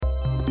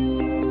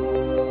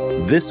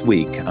This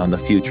week on The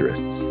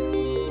Futurists.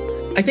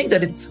 I think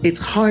that it's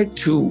hard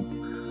to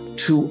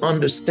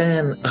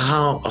understand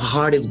how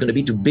hard it's going to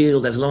be to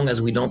build as long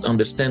as we don't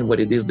understand what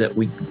it is that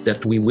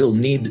we will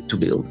need to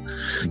build.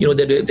 You know,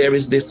 there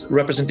is this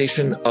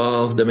representation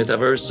of the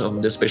metaverse,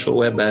 of the spatial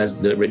web as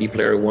the Ready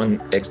Player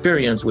One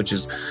experience, which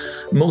is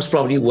most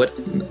probably what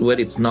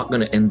it's not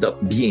going to end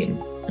up being.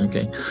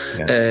 Okay,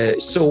 yeah.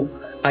 So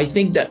I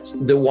think that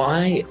the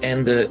why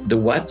and the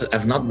what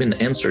have not been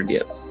answered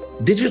yet.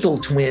 Digital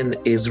twin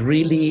is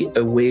really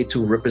a way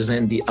to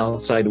represent the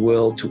outside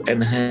world, to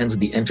enhance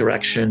the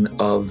interaction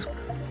of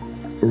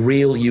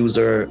real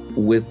user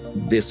with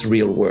this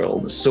real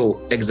world. So,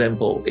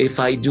 example,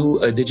 if I do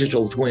a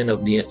digital twin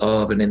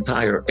of an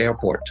entire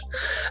airport,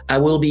 I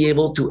will be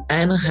able to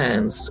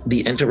enhance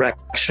the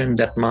interaction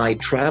that my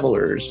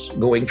travelers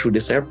going through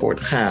this airport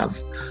have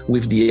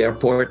with the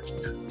airport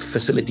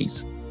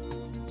facilities.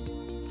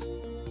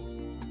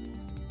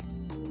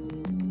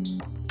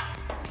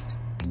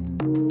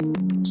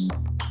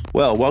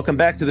 Well, welcome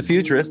back to The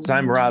Futurists.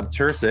 I'm Rob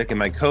Tersick, and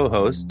my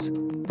co-host,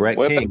 Brett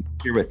King,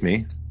 here with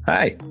me.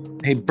 Hi.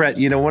 Hey, Brett,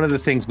 you know, one of the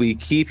things we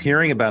keep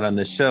hearing about on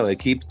this show, it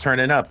keeps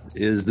turning up,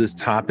 is this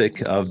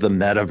topic of the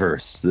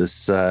metaverse,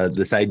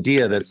 this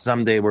idea that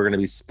someday we're going to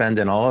be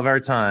spending all of our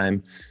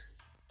time,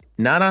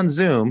 not on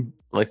Zoom,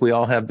 like we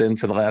all have been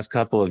for the last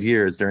couple of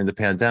years during the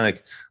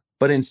pandemic,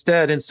 but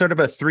instead in sort of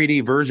a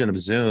 3D version of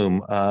Zoom,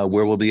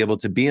 where we'll be able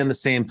to be in the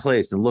same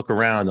place and look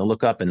around and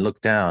look up and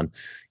look down.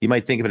 You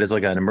might think of it as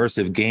like an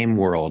immersive game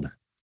world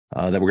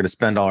that we're going to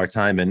spend all our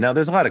time in. Now,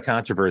 there's a lot of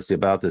controversy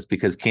about this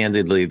because,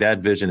 candidly, that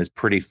vision is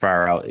pretty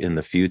far out in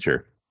the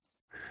future.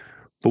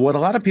 But what a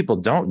lot of people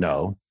don't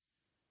know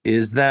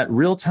is that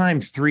real-time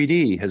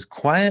 3D has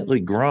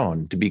quietly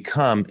grown to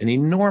become an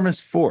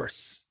enormous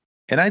force.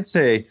 And I'd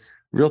say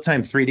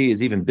real-time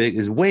 3D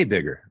is way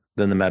bigger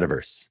than the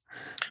metaverse.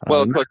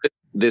 Well, of course,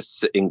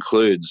 this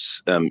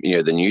includes,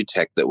 the new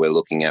tech that we're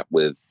looking at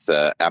with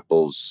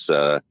Apple's.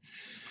 The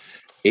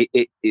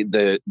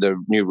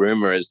new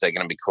rumor is they're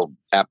going to be called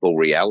Apple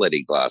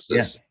Reality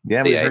glasses.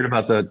 Yeah, we heard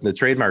about the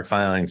trademark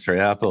filings for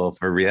Apple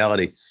for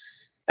reality.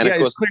 And of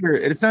course, it's clear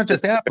it's not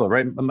just Apple,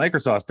 right?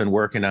 Microsoft's been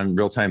working on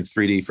real-time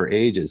 3D for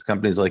ages.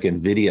 Companies like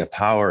NVIDIA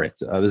power it.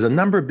 There's a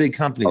number of big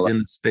companies in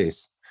the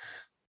space.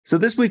 So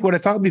this week, what I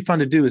thought would be fun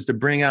to do is to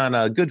bring on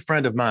a good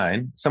friend of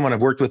mine, someone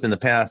I've worked with in the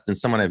past and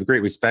someone I have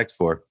great respect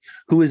for,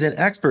 who is an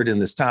expert in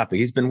this topic.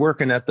 He's been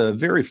working at the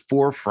very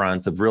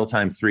forefront of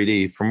real-time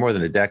 3D for more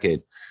than a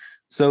decade.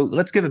 So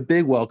let's give a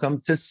big welcome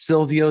to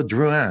Sylvio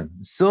Drouin.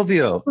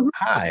 Sylvio,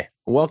 hi.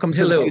 Welcome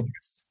to Hello. The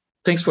Futurists.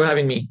 Thanks for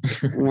having me.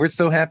 We're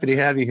so happy to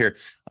have you here.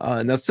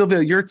 Now,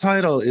 Sylvio, your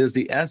title is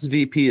the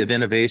SVP of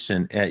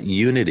Innovation at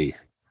Unity.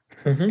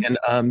 Mm-hmm.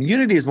 And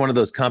Unity is one of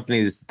those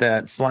companies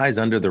that flies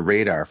under the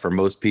radar for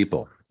most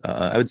people.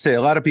 I would say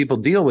a lot of people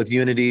deal with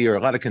Unity, or a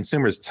lot of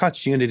consumers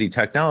touch Unity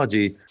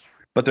technology,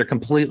 but they're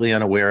completely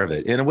unaware of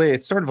it. In a way,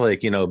 it's sort of like,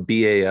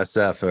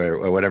 BASF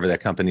or whatever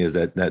that company is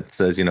that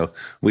says,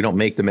 we don't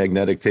make the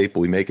magnetic tape, but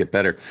we make it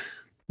better.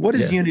 What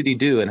does Unity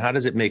do, and how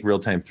does it make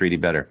real-time 3D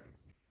better?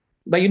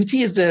 But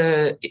Unity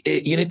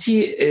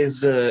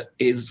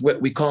is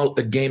what we call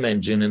a game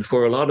engine, and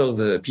for a lot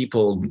of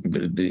people,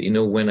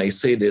 when I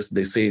say this,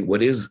 they say,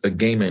 "What is a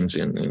game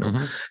engine?"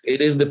 Mm-hmm. It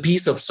is the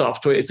piece of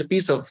software. It's a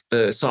piece of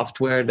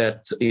software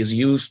that is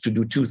used to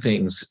do two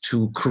things: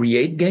 to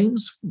create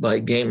games by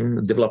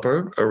game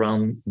developer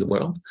around the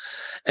world,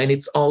 and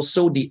it's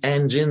also the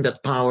engine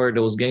that power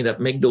those games, that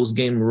make those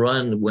games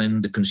run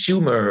when the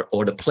consumer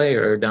or the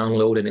player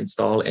download and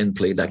install and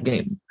play that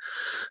game.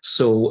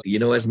 So,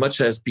 as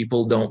much as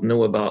people don't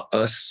know about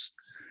us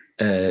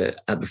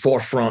at the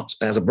forefront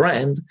as a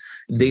brand,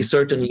 there's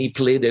certainly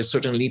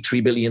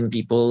 3 billion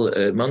people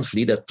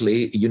monthly that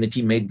play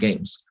Unity-made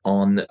games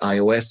on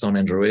iOS, on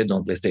Android,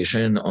 on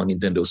PlayStation, on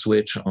Nintendo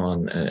Switch,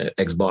 on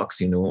Xbox,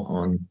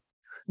 on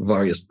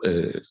various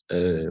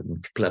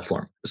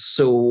platforms.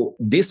 So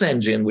this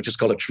engine, which is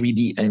called a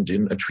 3D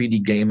engine, a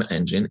 3D game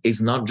engine,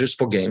 is not just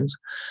for games,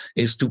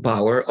 is to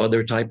power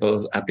other type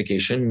of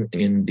application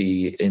in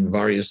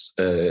various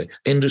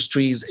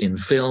industries, in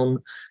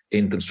film,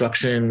 in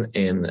construction,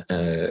 in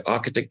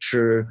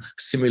architecture,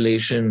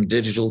 simulation,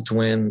 digital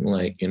twin,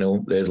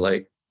 there's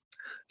like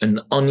an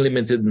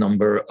unlimited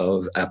number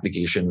of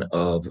application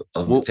of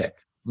tech.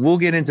 We'll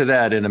get into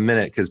that in a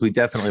minute, because we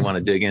definitely want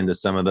to dig into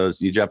some of those.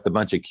 You dropped a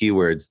bunch of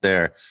keywords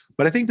there.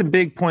 But I think the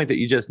big point that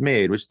you just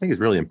made, which I think is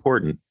really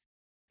important,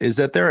 is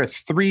that there are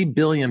 3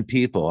 billion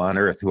people on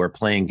Earth who are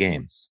playing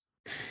games.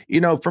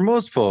 For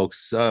most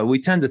folks,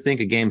 we tend to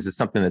think of games as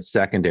something that's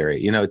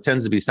secondary. It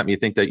tends to be something you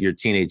think that your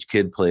teenage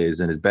kid plays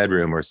in his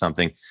bedroom or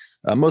something.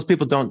 Most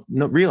people don't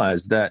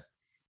realize that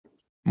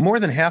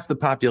more than half the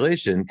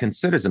population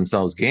considers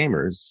themselves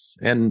gamers,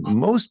 and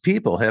most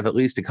people have at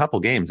least a couple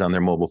games on their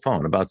mobile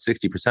phone, about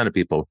 60% of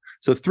people.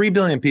 So 3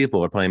 billion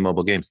people are playing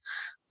mobile games.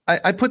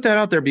 I put that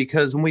out there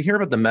because when we hear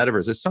about the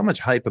metaverse, there's so much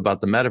hype about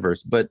the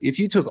metaverse. But if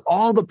you took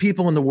all the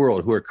people in the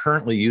world who are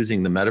currently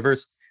using the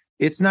metaverse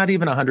It's not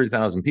even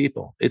 100,000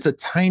 people. It's a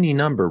tiny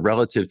number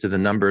relative to the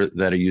number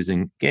that are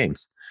using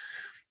games.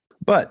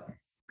 But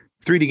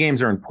 3D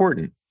games are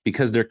important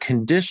because they're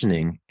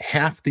conditioning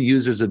half the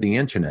users of the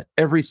internet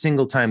every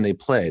single time they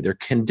play. They're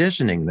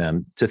conditioning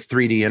them to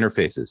 3D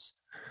interfaces.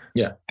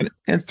 Yeah.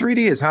 And 3D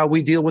is how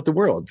we deal with the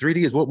world.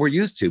 3D is what we're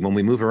used to when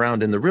we move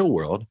around in the real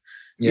world.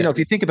 Yeah. You know, if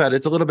you think about it,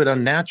 it's a little bit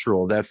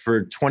unnatural that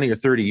for 20 or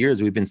 30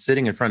 years, we've been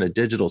sitting in front of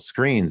digital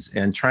screens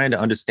and trying to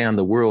understand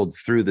the world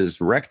through this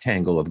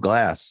rectangle of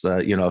glass,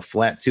 a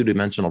flat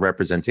two-dimensional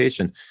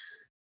representation.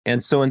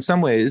 And so in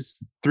some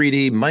ways,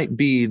 3D might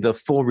be the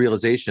full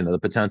realization of the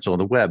potential of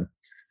the web.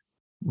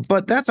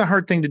 But that's a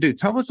hard thing to do.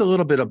 Tell us a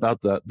little bit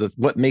about the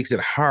what makes it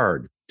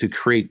hard to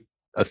create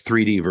a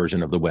 3D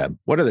version of the web.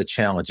 What are the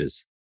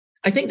challenges?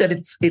 I think that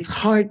it's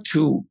hard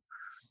to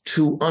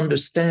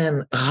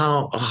understand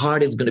how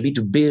hard it's going to be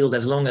to build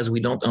as long as we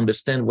don't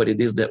understand what it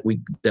is that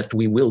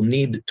we will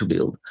need to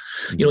build.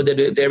 Mm-hmm. You know,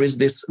 there is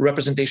this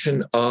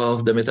representation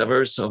of the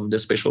metaverse, of the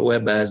spatial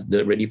web as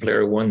the Ready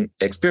Player One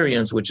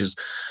experience, which is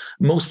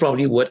most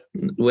probably what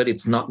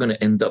it's not going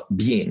to end up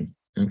being.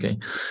 Okay,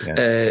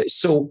 yeah.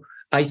 So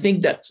I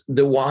think that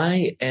the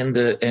why and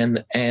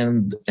the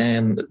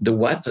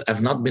what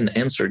have not been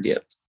answered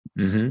yet.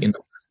 Mm-hmm. You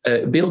know.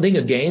 Building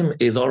a game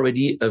is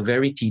already a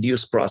very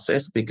tedious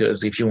process,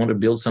 because if you want to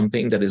build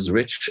something that is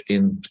rich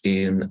in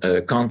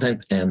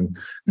content and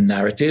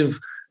narrative,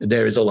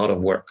 there is a lot of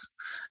work.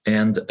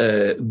 And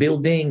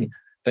building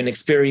an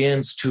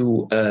experience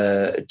to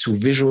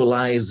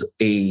visualize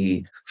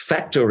a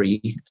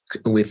factory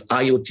with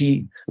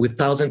IoT, with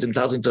thousands and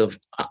thousands of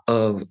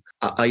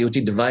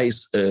IoT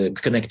device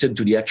connected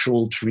to the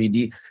actual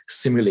 3D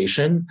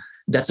simulation,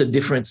 that's a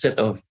different set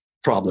of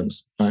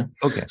problems. Right?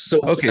 Okay.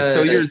 So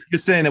you're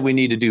saying that we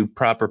need to do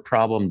proper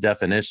problem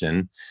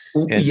definition.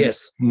 And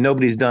yes.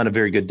 Nobody's done a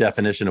very good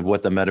definition of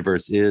what the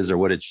metaverse is or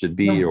what it should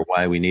be or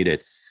why we need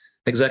it.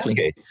 Exactly.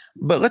 Okay.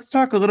 But let's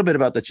talk a little bit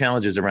about the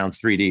challenges around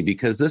 3D,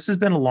 because this has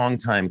been a long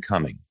time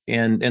coming.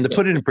 And to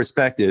put it in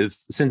perspective,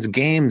 since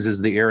games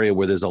is the area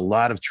where there's a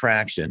lot of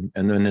traction,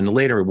 and then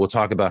later we'll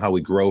talk about how we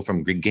grow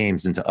from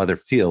games into other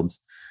fields.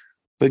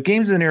 But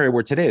games is an area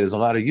where today there's a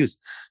lot of use.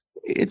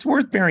 It's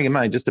worth bearing in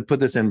mind, just to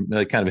put this in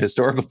kind of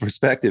historical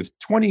perspective,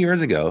 20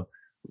 years ago,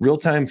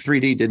 real-time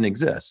 3D didn't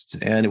exist.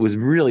 And it was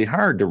really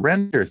hard to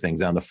render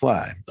things on the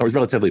fly. Or it was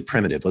relatively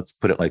primitive, let's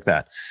put it like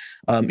that.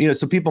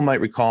 So people might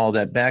recall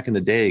that back in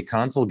the day,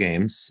 console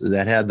games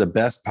that had the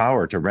best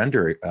power to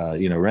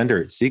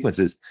render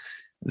sequences,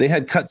 they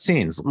had cut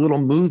scenes,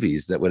 little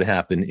movies that would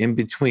happen in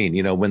between,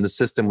 when the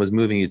system was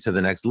moving you to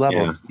the next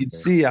level. Yeah. You'd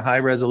see a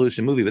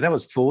high-resolution movie, but that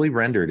was fully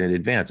rendered in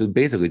advance. It was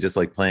basically just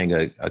like playing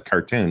a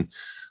cartoon.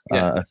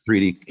 A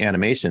 3D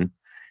animation.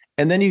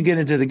 And then you get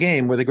into the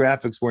game where the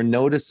graphics were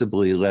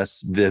noticeably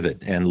less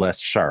vivid and less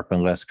sharp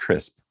and less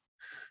crisp.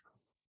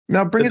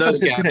 Now, bring us up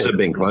to today. Have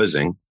been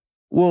closing.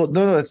 Well,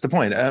 no, that's the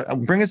point.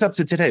 Bring us up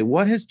to today.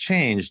 What has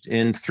changed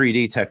in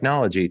 3D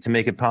technology to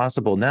make it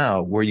possible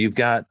now, where you've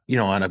got,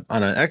 on an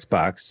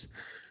Xbox,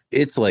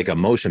 it's like a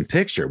motion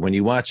picture. When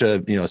you watch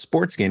a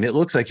sports game, it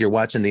looks like you're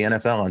watching the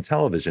NFL on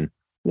television.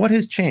 What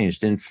has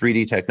changed in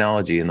 3D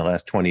technology in the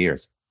last 20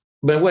 years?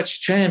 But what's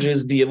changed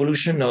is the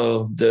evolution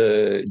of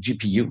the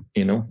GPU,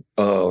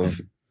 of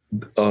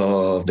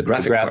the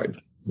graphic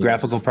card.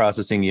 Graphical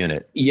processing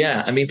unit.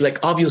 Yeah. I mean, it's like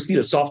obviously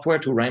the software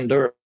to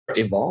render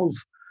evolve,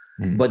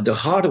 but the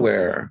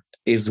hardware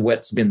is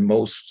what's been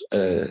most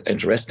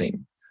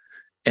interesting.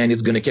 And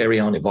it's going to carry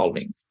on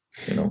evolving,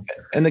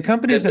 And the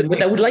companies I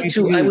would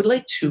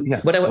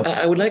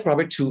like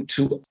Robert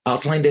to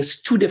outline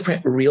there's two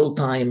different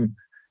real-time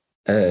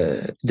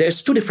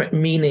there's two different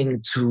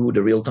meaning to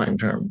the real-time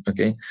term.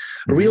 Okay,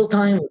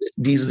 real-time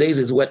these days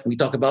is what we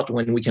talk about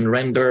when we can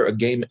render a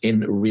game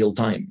in real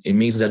time. It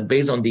means that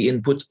based on the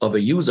input of a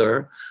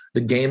user,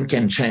 the game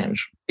can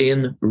change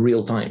in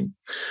real time.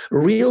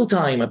 Real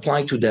time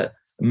apply to the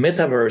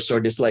metaverse, or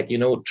this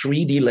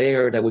 3D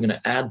layer that we're going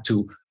to add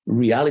to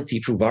reality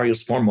through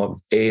various form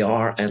of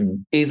AR,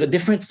 and is a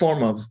different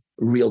form of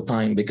real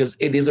time, because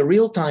it is a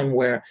real time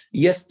where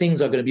yes,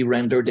 things are going to be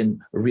rendered in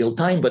real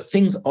time, but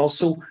things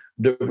also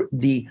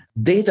the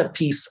data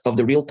piece of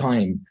the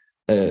real-time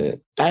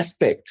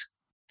aspect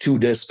to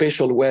the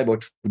spatial web or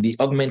to the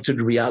augmented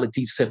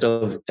reality set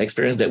of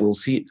experience that we'll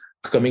see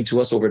coming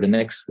to us over the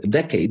next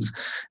decades,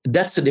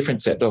 that's a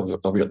different set of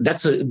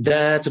that's a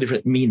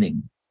different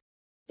meaning.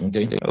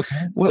 Okay.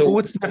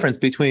 What's the difference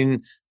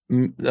between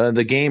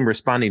the game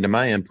responding to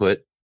my input,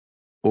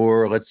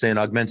 or let's say an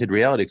augmented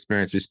reality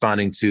experience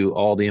responding to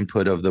all the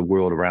input of the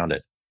world around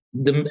it?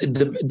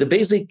 The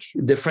basic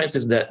difference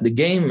is that the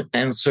game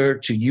answer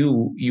to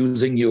you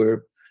using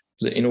your,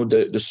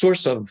 the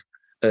source of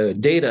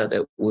data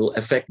that will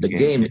affect the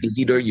game is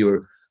either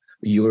your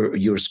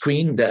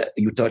screen that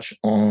you touch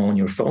on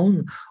your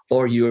phone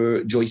or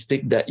your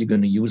joystick that you're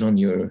going to use on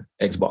your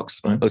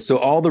Xbox. Right? So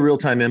all the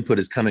real-time input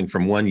is coming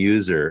from one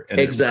user, and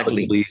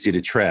exactly. It's easy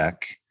to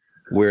track.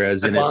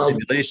 Whereas in a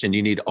simulation,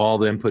 you need all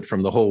the input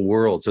from the whole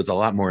world, so it's a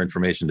lot more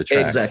information to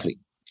track.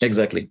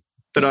 Exactly.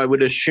 But I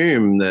would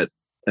assume that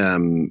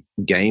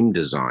game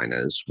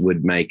designers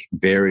would make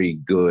very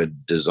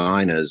good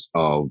designers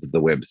of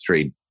the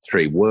Web3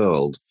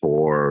 world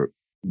for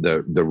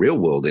the real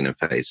world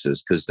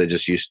interfaces, because they're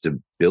just used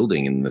to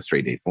building in the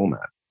 3D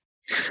format.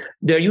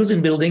 They're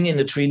using building in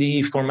the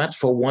 3D format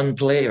for one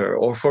player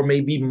or for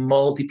maybe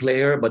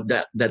multiplayer, but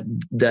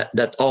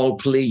that all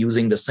play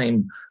using the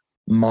same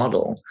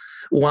model.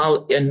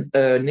 While an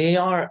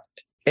AR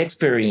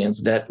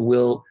experience that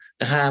will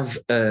have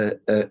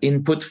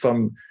input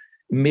from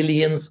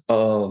millions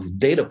of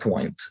data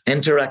points,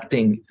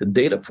 interacting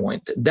data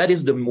point, that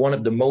is one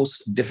of the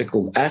most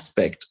difficult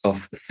aspects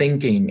of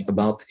thinking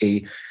about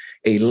a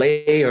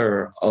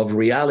layer of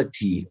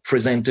reality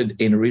presented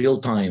in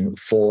real time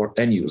for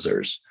end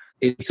users.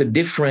 It's a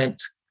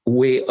different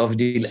way of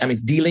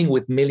dealing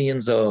with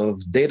millions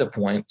of data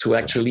points to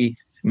actually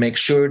make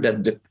sure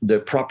that the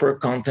proper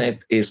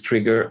content is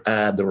triggered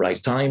at the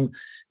right time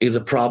is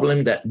a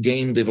problem that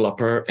game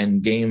developer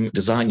and game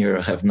designer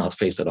have not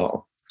faced at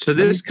all. So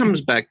this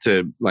comes back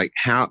to like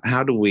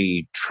how do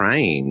we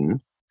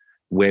train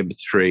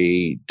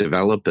Web3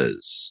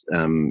 developers?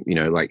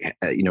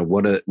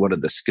 What are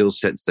the skill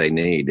sets they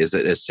need? Is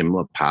it a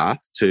similar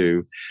path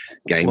to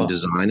game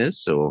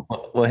designers? Or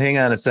well, hang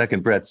on a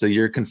second, Brett. So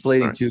you're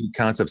conflating two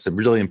concepts that are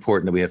really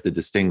important that we have to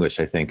distinguish,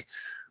 I think.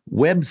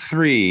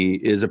 Web3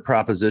 is a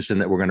proposition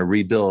that we're going to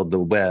rebuild the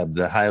web,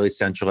 the highly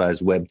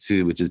centralized Web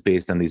 2, which is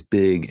based on these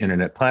big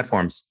internet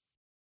platforms.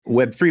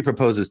 Web3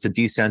 proposes to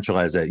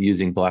decentralize that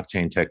using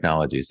blockchain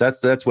technologies.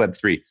 That's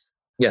Web3.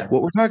 Yeah.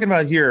 What we're talking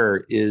about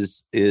here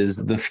is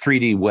the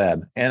 3D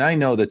web. And I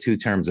know the two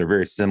terms are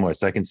very similar,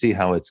 so I can see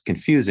how it's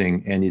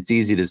confusing and it's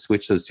easy to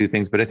switch those two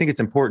things. But I think it's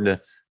important to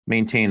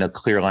maintain a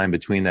clear line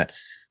between that.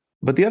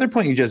 But the other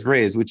point you just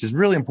raised, which is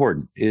really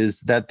important, is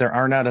that there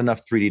are not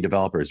enough 3D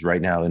developers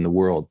right now in the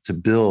world to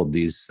build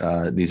these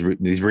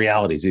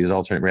realities, these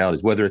alternate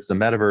realities, whether it's the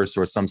metaverse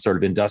or some sort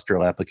of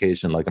industrial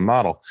application like a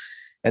model.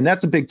 And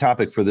that's a big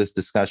topic for this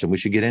discussion. We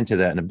should get into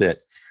that in a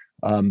bit.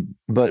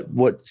 But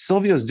what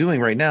Sylvio is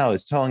doing right now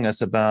is telling us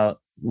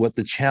about what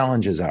the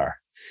challenges are.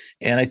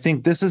 And I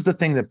think this is the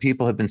thing that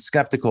people have been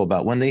skeptical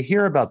about when they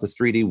hear about the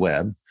 3D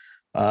web.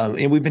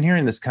 And we've been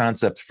hearing this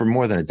concept for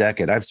more than a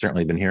decade. I've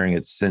certainly been hearing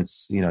it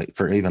since,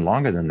 for even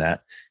longer than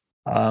that.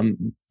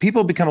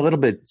 People become a little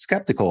bit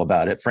skeptical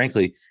about it,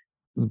 frankly,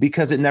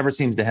 because it never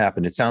seems to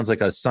happen. It sounds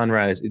like a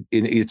sunrise, an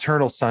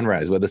eternal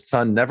sunrise, where the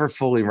sun never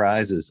fully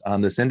rises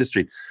on this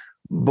industry.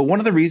 But one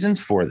of the reasons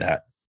for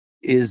that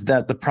is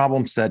that the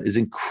problem set is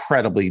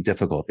incredibly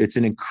difficult. It's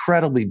an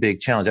incredibly big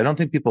challenge. I don't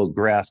think people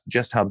grasp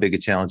just how big a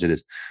challenge it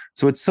is.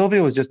 So what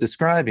Sylvia was just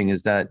describing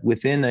is that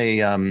within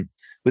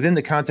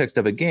the context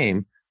of a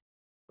game,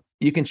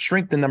 you can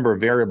shrink the number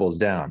of variables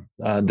down.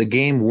 The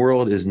game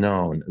world is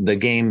known.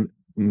 The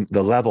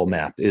level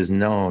map is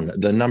known.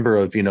 The number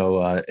of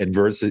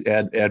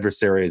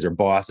adversaries or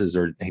bosses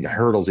or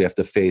hurdles you have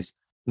to face,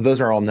 those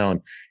are all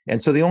known.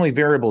 And so the only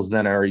variables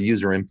then are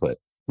user input,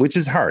 which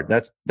is hard.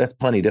 That's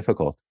plenty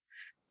difficult.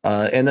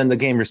 And then the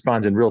game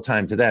responds in real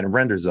time to that and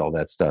renders all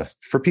that stuff.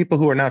 For people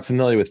who are not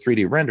familiar with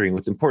 3D rendering,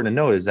 what's important to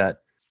note is that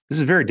this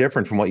is very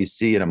different from what you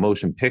see in a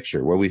motion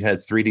picture, where we've had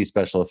 3D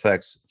special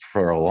effects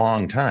for a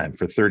long time,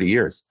 for 30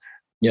 years.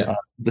 Yeah.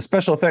 The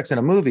special effects in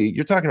a movie,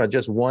 you're talking about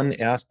just one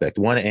aspect,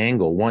 one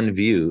angle, one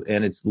view,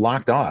 and it's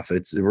locked off.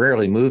 It's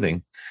rarely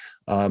moving.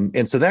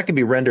 And so that can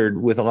be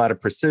rendered with a lot of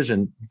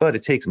precision, but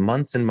it takes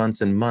months and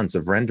months and months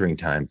of rendering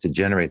time to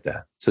generate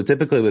that. So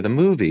typically with a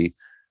movie,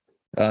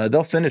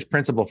 they'll finish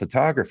principal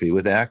photography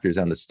with actors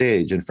on the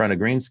stage in front of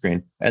green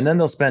screen, and then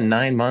they'll spend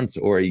 9 months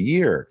or a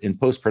year in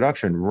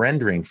post-production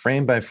rendering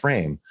frame by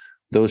frame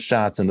those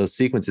shots and those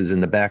sequences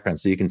in the background,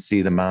 so you can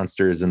see the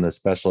monsters and the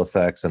special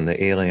effects and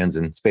the aliens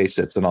and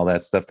spaceships and all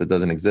that stuff that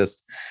doesn't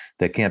exist,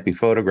 that can't be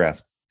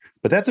photographed.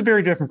 But that's a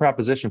very different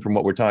proposition from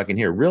what we're talking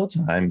here. Real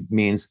time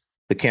means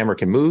the camera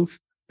can move,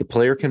 the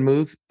player can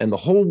move, and the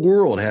whole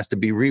world has to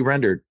be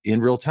re-rendered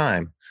in real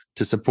time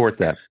to support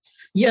that.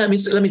 Yeah,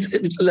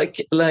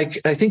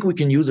 I think we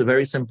can use a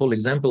very simple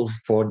example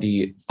for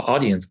the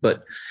audience,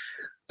 but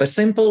a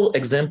simple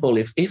example,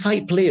 if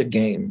I play a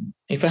game,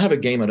 if I have a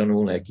game, I don't know,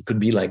 like it could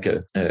be like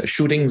a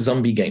shooting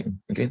zombie game,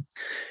 okay?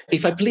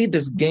 If I play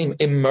this game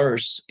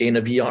immersed in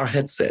a VR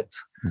headset,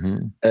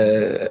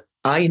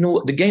 I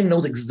know the game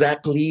knows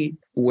exactly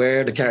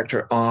where the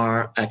character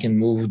are. I can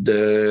move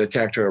the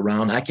character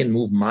around. I can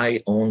move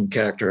my own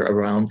character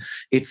around.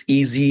 It's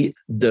easy.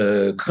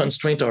 The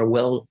constraints are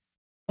well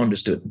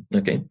understood.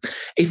 Okay.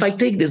 If I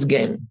take this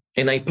game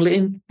and I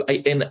play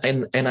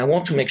and I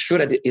want to make sure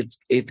that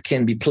it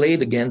can be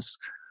played against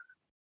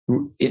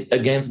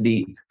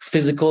the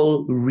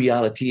physical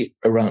reality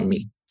around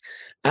me,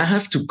 I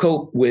have to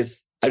cope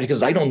with,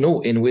 because I don't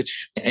know in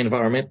which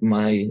environment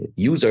my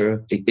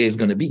user is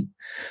going to be.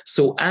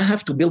 So I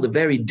have to build a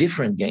very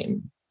different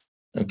game.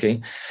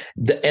 Okay.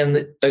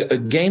 And a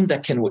game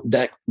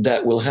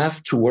that will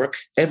have to work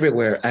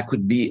everywhere. I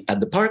could be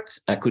at the park.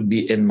 I could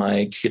be in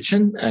my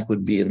kitchen. I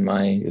could be in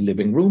my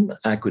living room.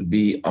 I could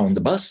be on the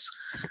bus.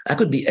 I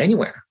could be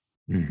anywhere.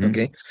 Mm-hmm.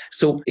 Okay.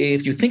 So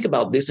if you think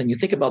about this and you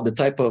think about the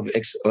type of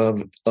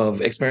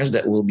experience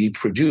that will be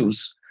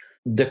produced,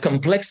 the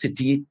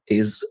complexity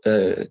is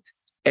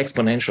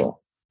exponential.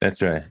 That's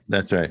right.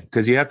 That's right.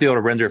 Because you have to be able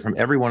to render it from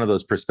every one of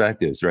those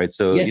perspectives, right?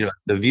 So, Yes.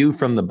 The view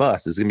from the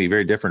bus is going to be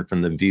very different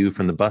from the view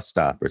from the bus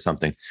stop or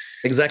something.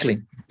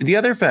 Exactly. The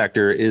other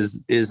factor is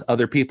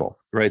other people,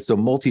 right? So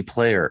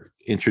multiplayer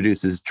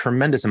introduces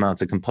tremendous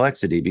amounts of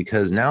complexity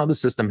because now the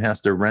system has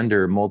to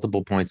render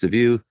multiple points of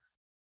view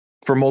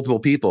for multiple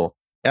people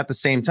at the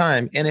same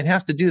time. And it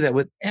has to do that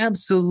with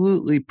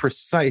absolutely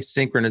precise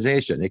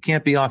synchronization. It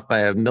can't be off by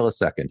a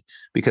millisecond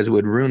because it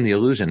would ruin the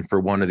illusion for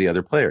one of the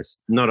other players.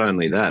 Not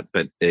only that,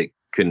 but it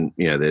can,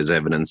 there's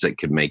evidence that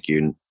could make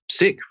you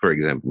sick, for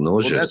example,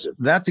 nauseous. Well,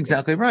 that's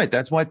exactly right.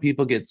 That's why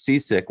people get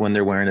seasick when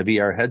they're wearing a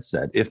VR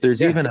headset. If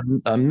there's even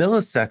a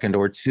millisecond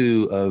or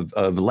two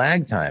of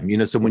lag time,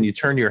 so when you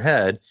turn your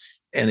head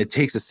and it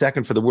takes a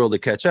second for the world to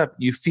catch up,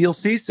 you feel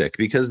seasick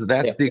because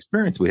that's the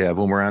experience we have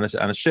when we're on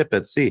a ship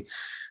at sea.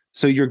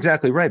 So you're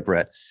exactly right,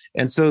 Brett.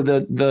 And so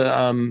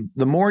the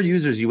more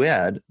users you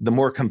add, the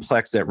more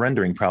complex that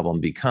rendering problem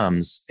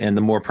becomes and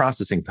the more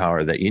processing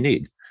power that you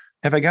need.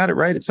 Have I got it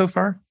right so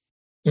far?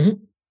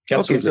 Mm-hmm.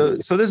 Absolutely.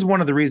 Okay, so this is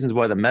one of the reasons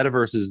why the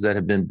metaverses that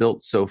have been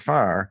built so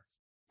far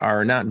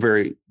are not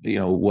very,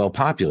 well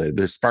populated.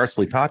 They're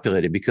sparsely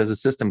populated because the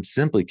system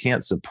simply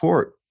can't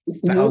support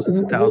thousands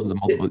and thousands of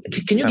multiple.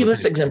 Can you give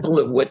us an example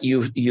of what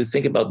you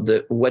think about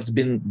what's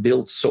been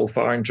built so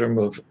far in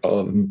terms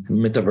of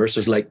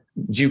metaverses? Like,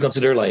 do you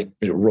consider like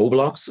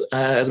Roblox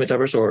as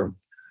metaverse, or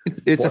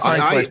it's a fine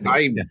question?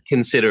 I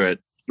consider it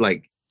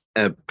like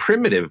a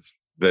primitive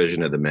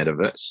version of the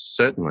metaverse,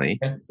 certainly.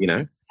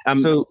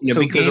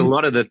 Because a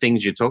lot of the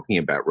things you're talking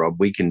about, Rob,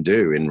 we can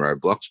do in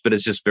Roblox, but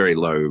it's just very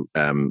low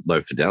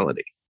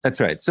fidelity. That's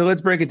right. So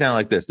let's break it down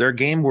like this. There are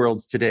game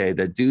worlds today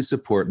that do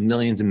support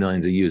millions and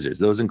millions of users.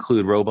 Those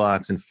include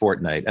Roblox and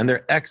Fortnite, and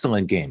they're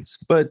excellent games.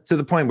 But to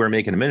the point we were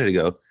making a minute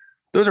ago,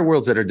 those are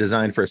worlds that are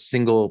designed for a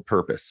single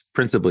purpose,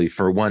 principally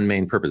for one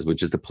main purpose,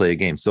 which is to play a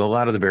game. So a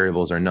lot of the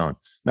variables are known.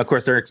 Now, of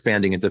course, they're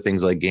expanding into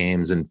things like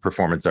games and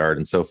performance art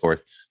and so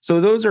forth. So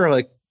those are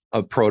like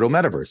a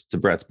proto-metaverse, to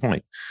Brett's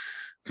point.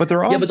 But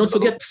they're also... Yeah, but don't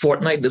forget,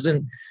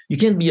 Fortnite you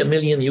can't be a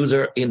million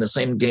user in the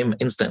same game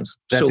instance.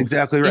 That's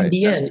exactly right. In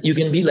the end, you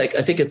can be like,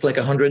 I think it's like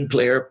 100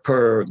 player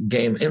per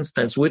game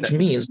instance, which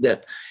means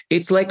that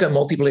it's like a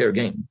multiplayer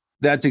game.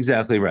 That's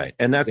exactly right.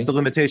 And that's the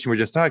limitation we're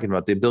just talking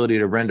about. The ability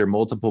to render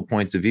multiple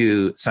points of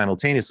view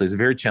simultaneously is a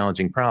very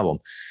challenging problem.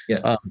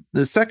 Yeah.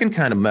 The second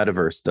kind of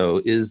metaverse,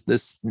 though, is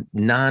this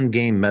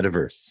non-game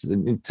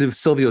metaverse. To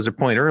Sylvio's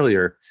point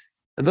earlier,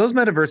 those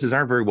metaverses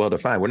aren't very well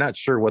defined. We're not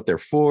sure what they're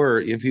for.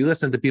 If you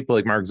listen to people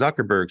like Mark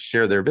Zuckerberg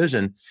share their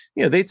vision,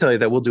 they tell you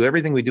that we'll do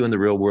everything we do in the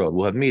real world.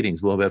 We'll have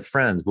meetings, we'll have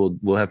friends,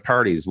 we'll have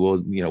parties,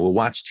 we'll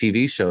watch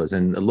TV shows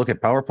and look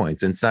at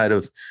PowerPoints inside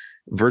of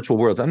virtual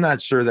worlds. I'm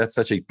not sure that's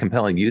such a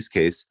compelling use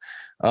case.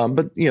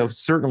 But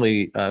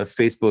certainly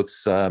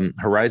Facebook's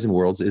Horizon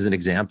Worlds is an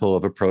example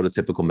of a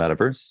prototypical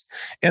metaverse.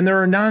 And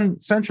there are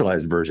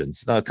non-centralized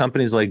versions.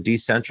 Companies like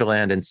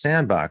Decentraland and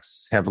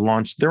Sandbox have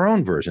launched their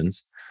own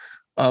versions.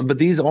 But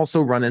these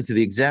also run into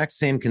the exact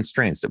same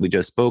constraints that we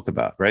just spoke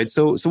about, right?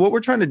 So what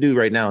we're trying to do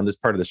right now in this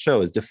part of the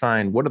show is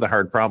define what are the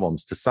hard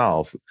problems to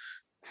solve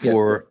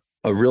for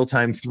a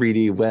real-time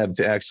 3D web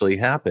to actually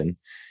happen.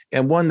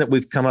 And one that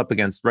we've come up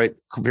against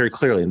very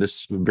clearly in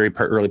this very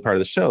early part of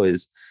the show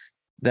is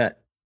that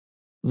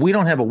we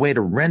don't have a way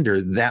to render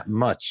that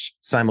much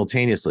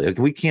simultaneously. Like,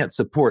 we can't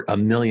support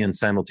 1 million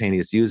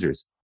simultaneous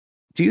users.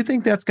 Do you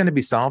think that's going to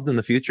be solved in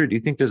the future? Do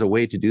you think there's a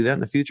way to do that in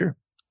the future?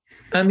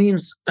 I mean,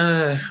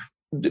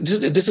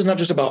 this is not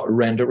just about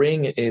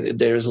rendering.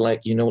 There's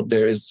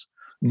there is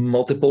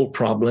multiple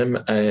problem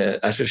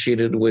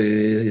associated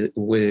with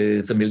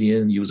 1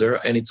 million user,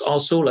 and it's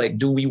also like,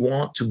 do you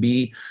want to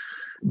be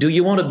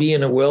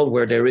in a world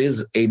where there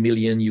is 1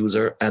 million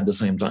user at the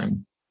same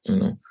time?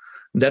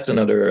 That's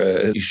another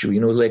issue.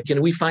 Like,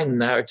 can we find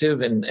narrative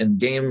and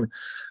game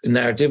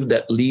narrative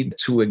that lead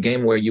to a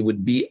game where you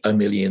would be 1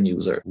 million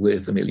user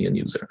with 1 million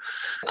user?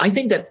 I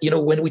think that,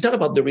 when we talk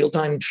about the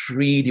real-time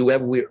 3D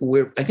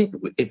web, I think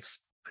it's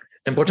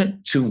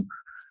important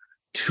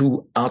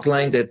to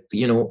outline that,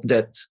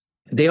 that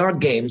they are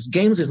games.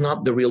 Games is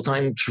not the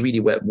real-time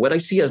 3D web. What I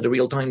see as the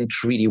real-time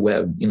 3D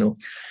web,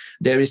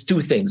 there is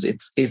two things.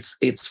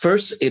 It's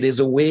first, it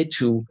is a way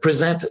to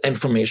present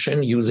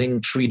information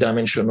using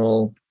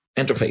 3-dimensional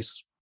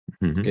interface.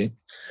 Mm-hmm. Okay.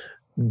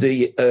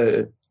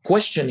 The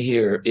question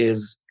here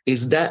is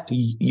that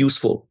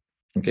useful?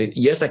 Okay.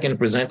 Yes, I can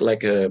present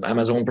like a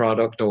Amazon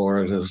product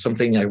or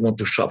something I want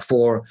to shop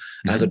for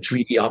as a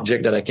 3D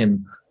object that I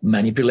can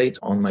manipulate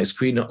on my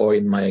screen or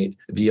in my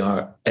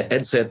VR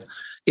headset.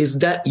 Is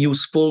that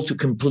useful to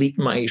complete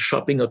my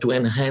shopping or to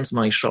enhance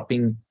my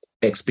shopping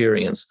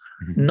experience?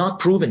 Mm-hmm. Not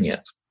proven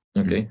yet.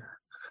 Okay. Mm-hmm.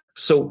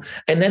 So,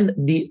 and then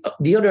the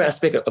other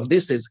aspect of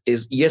this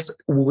is yes,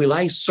 will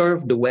I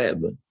serve the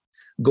web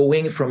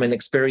going from an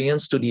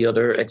experience to the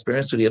other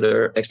experience,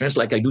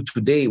 like I do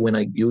today when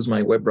I use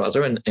my web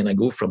browser and I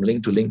go from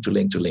link to link to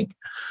link to link.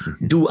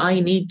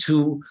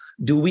 Mm-hmm.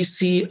 Do we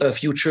see a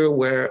future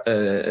where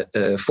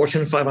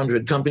Fortune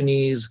 500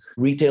 companies,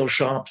 retail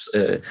shops,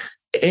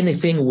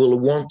 anything will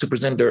want to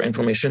present their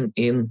information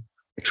in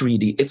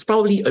 3D? It's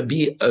probably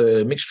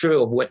a mixture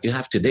of what you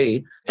have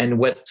today and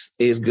what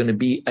is going to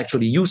be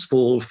actually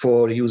useful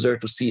for the user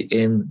to see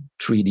in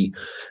 3D.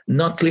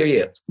 Not clear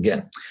yet,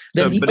 again.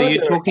 But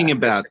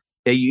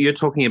you're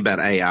talking about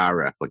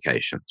AR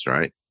applications,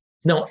 right?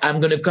 No, I'm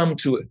going to come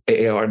to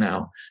AR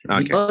now.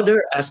 Okay. The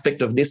other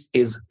aspect of this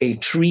is a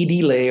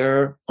 3D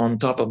layer on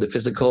top of the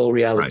physical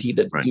reality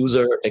that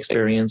user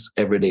experience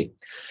every day.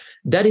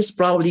 That is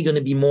probably going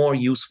to be more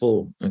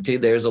useful. Okay,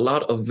 there's a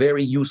lot of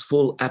very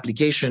useful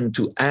application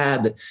to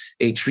add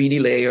a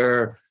 3D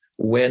layer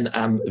when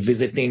I'm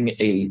visiting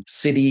a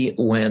city,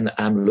 when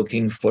I'm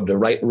looking for the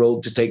right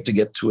road to take to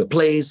get to a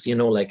place.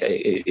 There's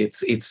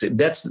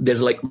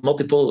like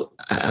multiple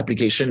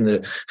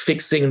application,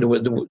 fixing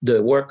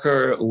the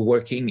worker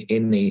working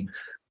in a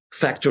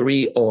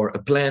factory or a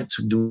plant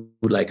to do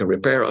like a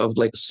repair of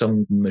like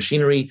some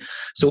machinery.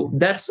 So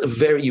that's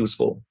very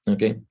useful.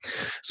 Okay.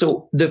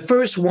 So the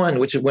first one,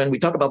 which is when we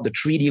talk about the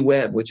 3D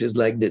web, which is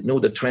like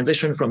the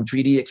transition from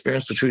 3D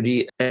experience to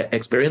 3D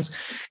experience,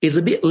 is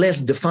a bit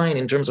less defined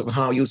in terms of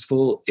how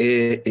useful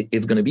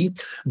it's going to be.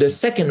 The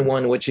second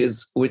one, which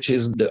is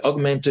the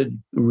augmented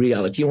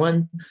reality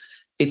one,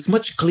 it's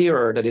much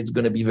clearer that it's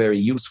going to be very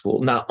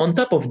useful. Now, on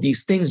top of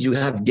these things, you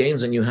have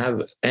games and you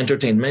have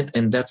entertainment,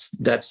 and that's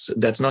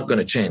not going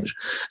to change.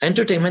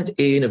 Entertainment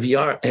in a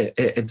VR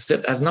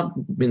headset has not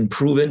been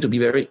proven to be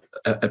very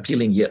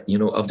appealing yet.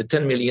 Of the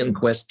 10 million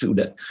Quest 2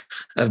 that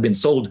have been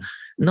sold,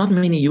 not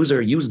many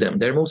users use them.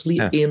 They're mostly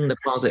in the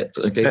closet.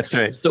 Okay, that's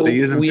right. So they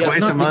use them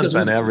twice a month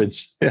on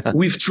average. Yeah.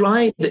 We've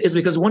tried. It's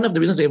because one of the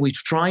reasons that we've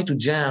tried to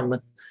jam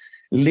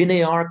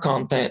linear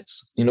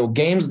contents,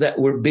 games that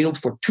were built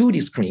for 2D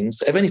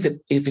screens, even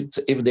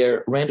if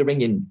they're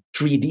rendering in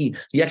 3D,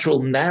 the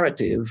actual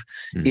narrative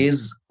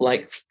is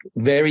like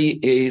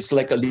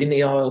a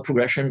linear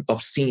progression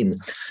of scene.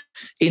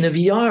 In a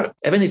VR,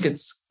 even if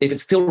it's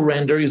still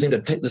rendered using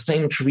the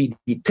same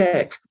 3D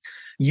tech,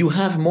 you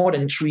have more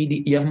than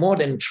 3D. You have more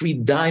than 3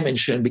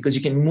 dimension because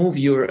you can move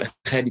your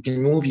head, you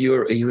can move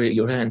your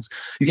hands.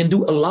 You can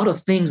do a lot of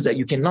things that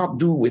you cannot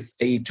do with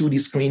a 2D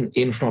screen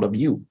in front of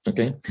you.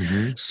 Okay,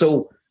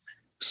 so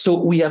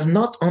we have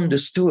not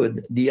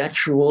understood the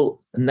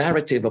actual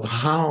narrative of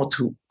how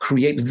to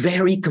create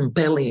very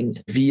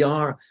compelling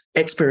VR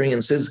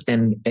experiences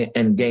and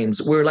games.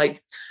 We're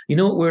like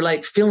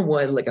film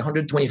was like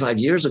 125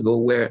 years ago,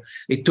 where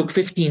it took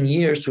 15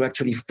 years to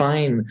actually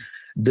find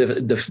to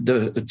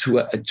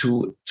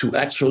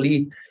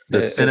actually the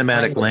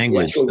cinematic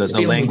language,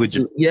 the language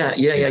of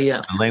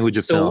the language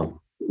of film.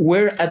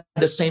 We're at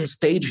the same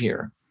stage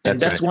here, and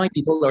that's why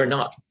people are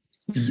not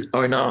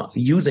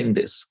using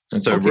this.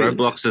 So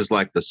Roblox is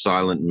like the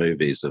silent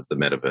movies of the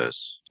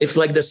metaverse. It's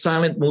like the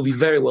silent movie.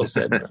 Very well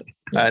said.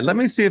 All right, let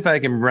me see if I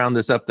can round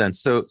this up then.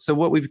 So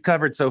what we've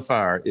covered so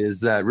far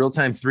is that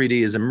real-time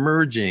 3D is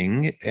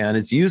emerging, and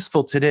it's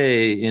useful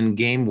today in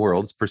game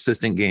worlds,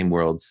 persistent game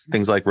worlds,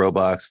 things like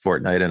Roblox,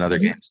 Fortnite, and other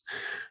games.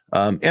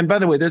 And by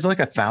the way, there's like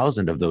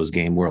 1,000 of those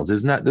game worlds.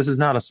 This is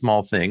not a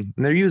small thing,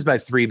 and they're used by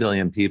 3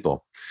 billion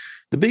people.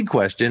 The big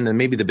question, and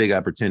maybe the big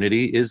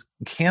opportunity, is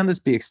can this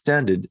be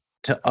extended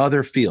to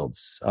other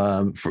fields,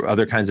 for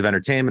other kinds of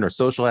entertainment or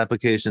social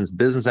applications,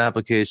 business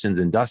applications,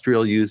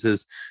 industrial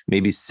uses,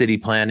 maybe city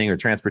planning or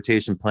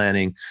transportation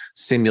planning,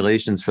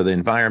 simulations for the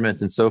environment,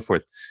 and so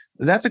forth?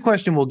 That's a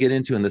question we'll get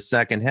into in the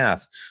second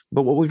half.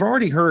 But what we've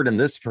already heard in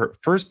this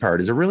first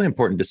part is a really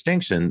important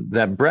distinction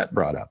that Brett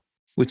brought up,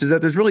 which is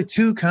that there's really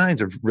 2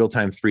 kinds of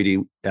real-time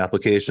 3D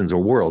applications,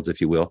 or worlds, if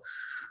you will.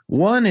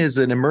 One is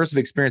an immersive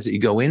experience that you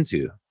go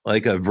into,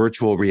 like a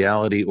virtual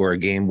reality or a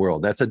game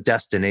world. That's a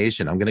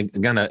destination. I'm going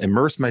to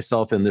immerse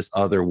myself in this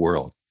other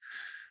world.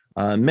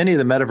 Many of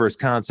the metaverse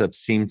concepts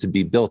seem to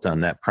be built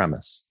on that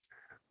premise.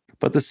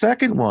 But the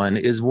second one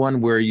is one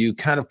where you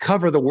kind of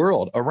cover the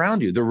world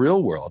around you, the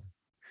real world.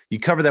 You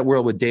cover that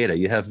world with data.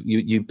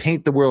 You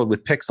paint the world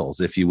with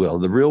pixels, if you will,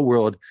 the real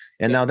world.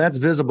 And now that's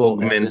visible.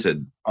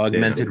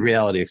 Augmented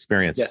reality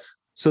experience. Yeah.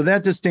 So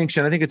that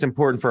distinction, I think it's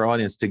important for our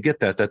audience to get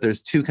that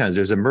there's 2 kinds.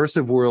 There's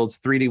immersive worlds,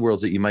 3D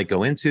worlds that you might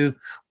go into,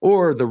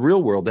 or the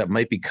real world that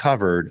might be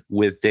covered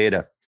with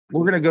data.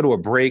 We're going to go to a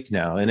break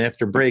now. And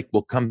after break,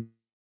 we'll come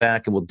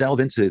back and we'll delve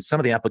into some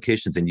of the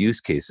applications and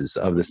use cases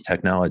of this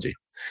technology.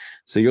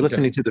 So you're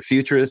listening to The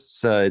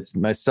Futurists. It's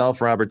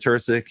myself, Robert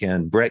Tercek,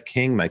 and Brett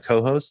King, my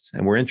co-host,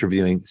 and we're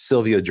interviewing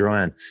Sylvio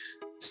Drouin.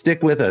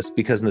 Stick with us,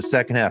 because in the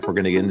second half, we're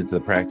going to get into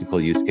the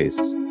practical use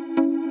cases.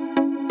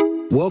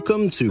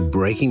 Welcome to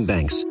Breaking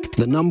Banks,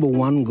 the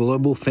 #1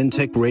 global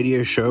fintech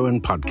radio show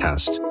and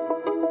podcast.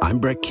 I'm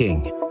Brett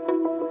King.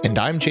 And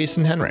I'm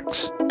Jason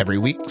Henricks. Every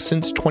week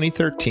since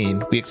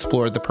 2013, we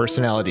explore the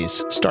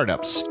personalities,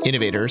 startups,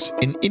 innovators,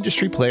 and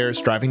industry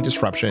players driving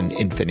disruption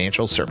in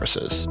financial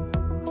services.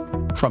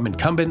 From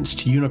incumbents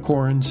to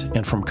unicorns,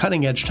 and from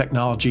cutting-edge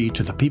technology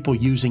to the people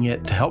using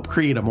it to help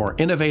create a more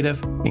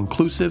innovative,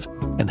 inclusive,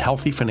 and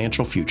healthy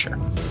financial future.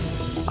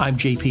 I'm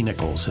JP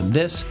Nichols, and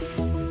this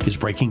is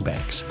Breaking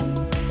Banks.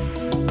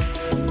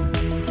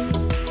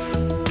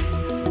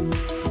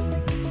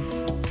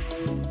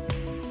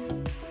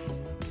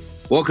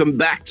 Welcome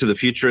back to The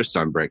Futurists.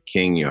 I'm Brett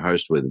King, your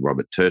host with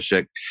Robert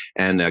Tershek,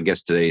 and our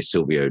guest today is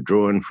Sylvio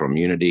Drouin from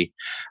Unity.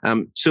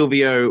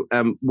 Sylvio,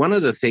 one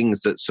of the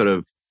things that sort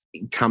of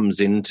comes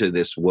into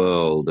this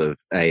world of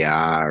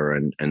AR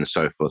and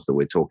so forth that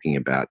we're talking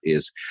about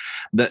is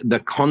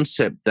the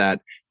concept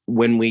that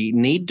when we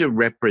need to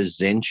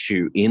represent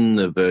you in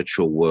the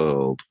virtual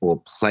world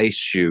or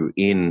place you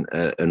in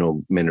an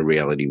augmented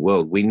reality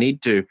world, we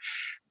need to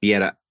be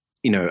able to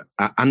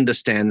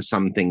understand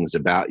some things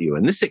about you.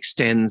 And this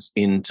extends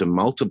into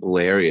multiple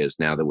areas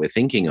now that we're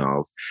thinking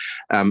of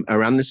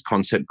around this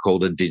concept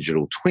called a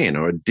digital twin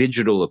or a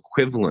digital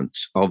equivalent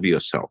of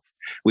yourself.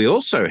 We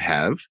also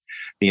have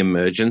the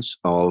emergence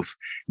of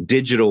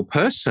digital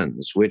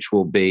persons, which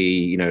will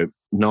be,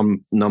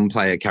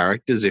 non-player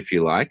characters, if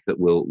you like, that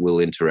will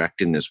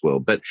interact in this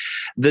world. But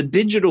the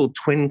digital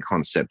twin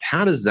concept,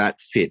 how does that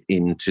fit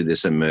into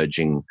this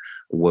emerging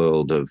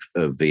world of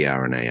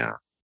VR and AR?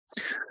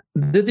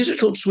 The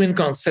digital twin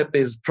concept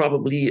is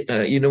probably,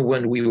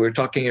 when we were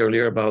talking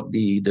earlier about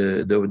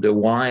the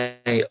why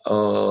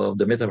of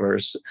the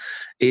metaverse,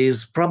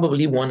 is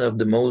probably one of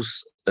the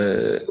most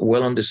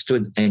well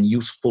understood and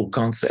useful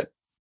concept.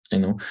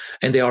 And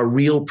they are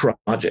real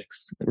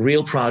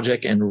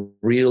project and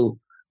real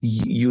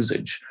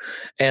usage.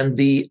 And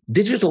the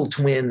digital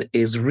twin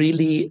is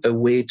really a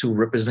way to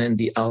represent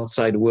the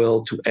outside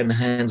world, to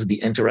enhance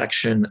the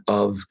interaction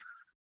of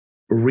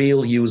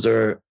real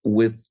user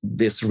with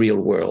this real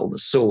world.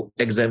 So,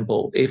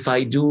 example, if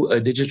I do a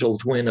digital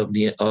twin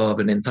of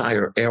an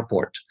entire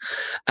airport,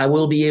 I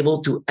will be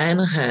able to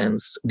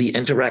enhance the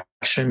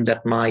interaction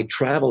that my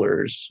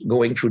travelers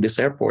going through this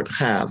airport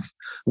have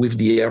with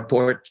the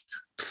airport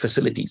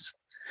facilities.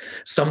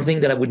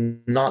 Something that I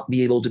would not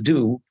be able to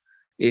do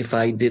if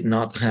I did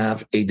not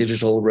have a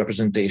digital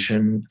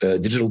representation,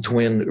 digital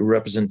twin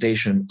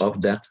representation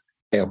of that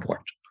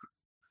airport.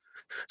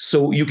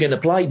 So you can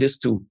apply this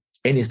to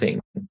anything,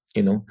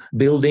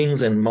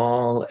 buildings and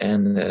mall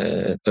and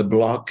a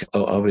block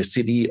of a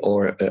city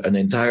or an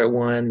entire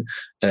one,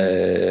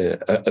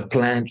 a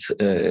plant,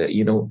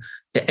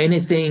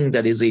 anything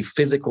that is a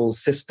physical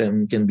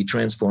system can be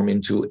transformed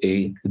into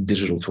a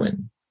digital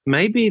twin.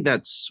 Maybe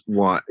that's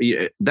why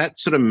that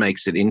sort of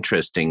makes it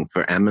interesting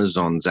for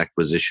Amazon's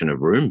acquisition of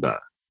Roomba.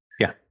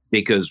 Yeah.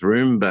 Because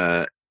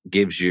Roomba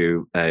gives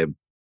you a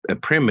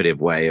primitive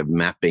way of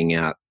mapping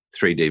out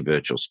 3D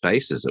virtual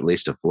spaces, at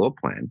least a floor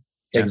plan.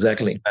 Yeah,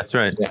 exactly. That's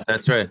right. Yeah.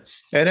 That's right.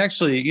 And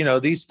actually,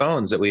 these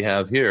phones that we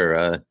have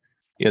here,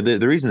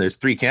 the reason there's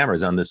 3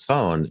 cameras on this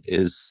phone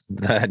is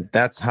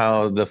that's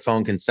how the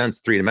phone can sense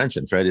 3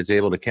 dimensions, right? It's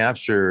able to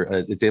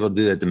capture, it's able to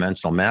do that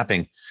dimensional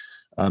mapping.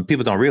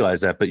 People don't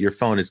realize that, but your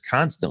phone is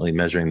constantly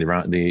measuring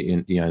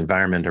the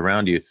environment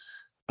around you.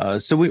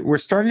 So we're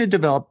starting to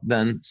develop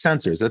then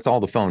sensors. That's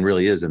all the phone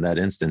really is in that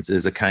instance,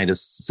 is a kind of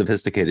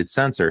sophisticated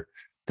sensor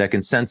that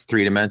can sense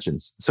 3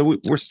 dimensions. So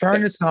we're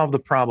starting to solve the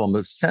problem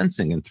of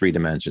sensing in 3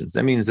 dimensions.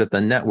 That means that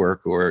the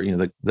network or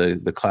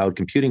the cloud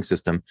computing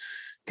system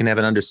can have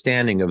an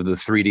understanding of the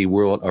 3D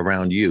world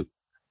around you.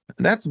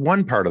 That's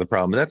one part of the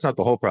problem, but that's not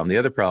the whole problem. The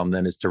other problem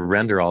then is to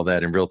render all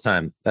that in real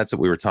time. That's what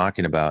we were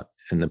talking about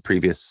in the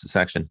previous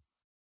section.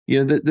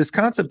 This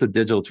concept of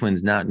digital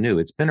twins not new.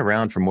 It's been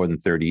around for more than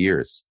 30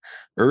 years.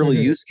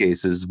 Early use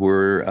cases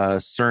were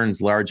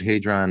CERN's Large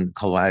Hadron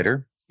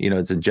Collider.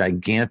 It's a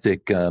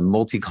gigantic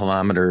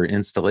multi-kilometer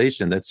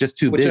installation that's just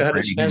too big for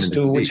any human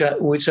to see.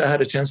 Which I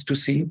had a chance to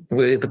see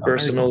with a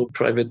personal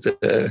private.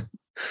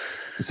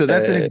 So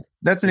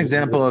that's an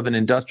example of an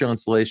industrial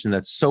installation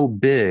that's so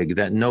big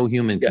that no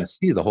human can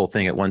see the whole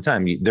thing at one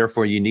time.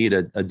 Therefore, you need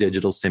a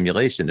digital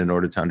simulation in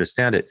order to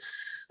understand it.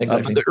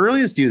 Exactly. But the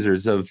earliest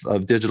users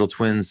of digital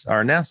twins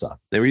are NASA.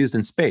 They were used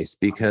in space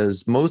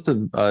because most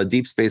of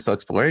deep space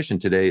exploration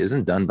today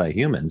isn't done by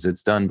humans.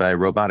 It's done by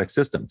robotic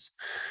systems.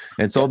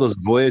 And it's all those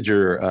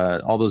Voyager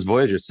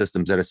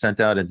systems that are sent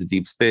out into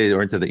deep space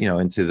or into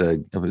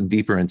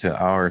deeper into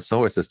our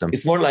solar system.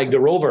 It's more like the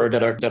rover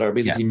that are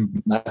basically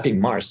mapping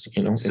Mars.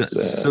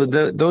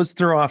 Those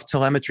throw off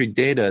telemetry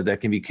data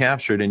that can be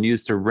captured and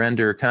used to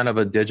render kind of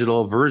a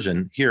digital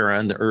version here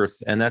on the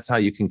Earth. And that's how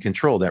you can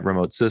control that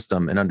remote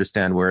system and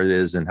understand where it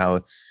is and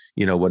how,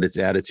 what its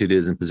attitude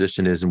is and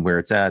position is and where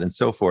it's at and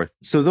so forth.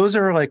 So those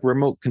are like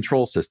remote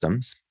control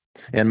systems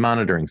and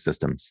monitoring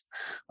systems.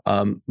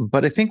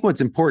 But I think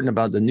what's important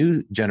about the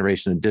new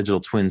generation of digital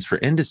twins for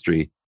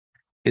industry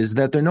is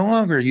that they're no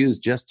longer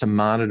used just to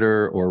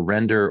monitor or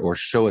render or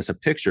show us a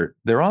picture.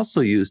 They're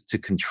also used to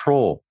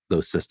control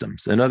those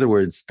systems. In other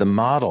words, the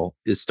model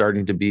is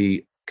starting to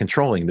be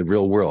controlling the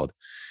real world.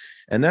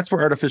 And that's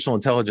where artificial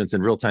intelligence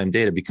and real-time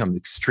data become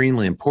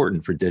extremely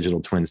important for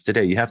digital twins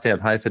today. You have to have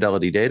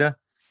high-fidelity data,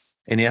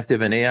 and you have to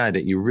have an AI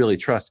that you really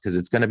trust because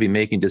it's going to be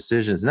making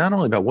decisions not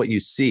only about what you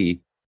see,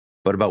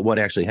 but about what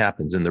actually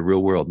happens in the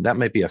real world. That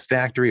might be a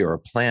factory or a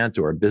plant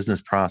or a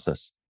business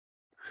process.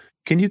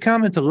 Can you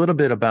comment a little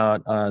bit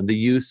about the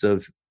use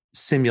of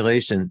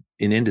simulation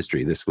in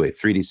industry this way,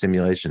 3D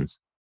simulations?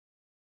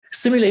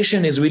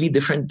 Simulation is really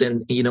different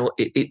than,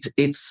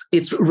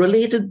 it's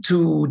related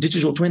to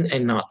digital twin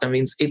and not. I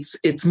mean,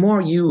 it's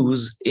more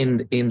used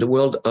in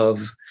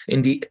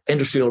the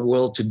industrial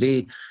world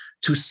today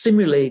to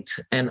simulate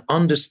and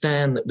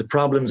understand the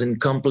problems in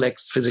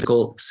complex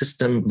physical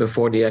system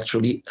before they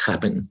actually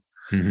happen.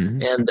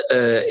 Mm-hmm. And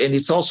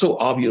it's also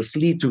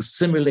obviously to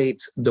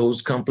simulate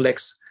those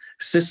complex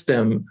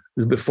system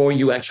before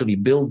you actually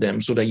build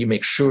them, so that you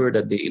make sure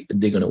that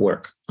they're going to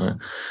work.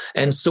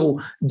 And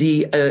so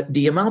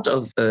the amount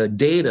of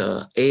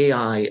data,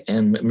 AI,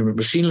 and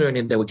machine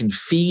learning that we can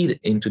feed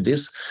into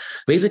this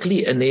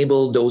basically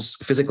enable those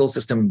physical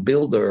system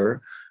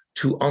builder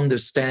to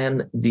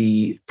understand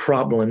the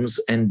problems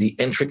and the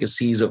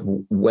intricacies of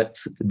what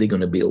they're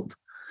going to build.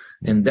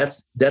 And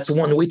that's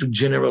one way to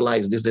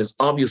generalize this. There's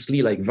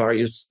obviously like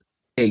various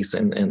case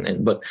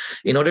but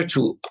in order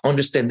to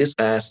understand this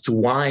as to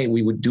why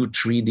we would do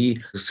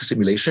 3D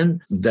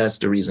simulation, that's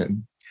the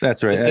reason.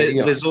 That's right.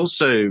 There's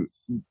also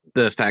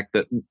the fact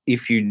that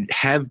if you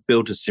have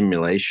built a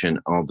simulation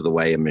of the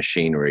way a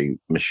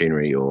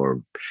machinery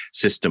or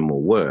system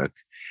will work,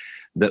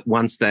 that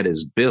once that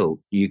is built,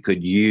 you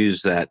could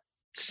use that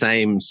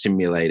same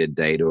simulated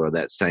data or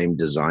that same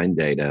design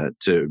data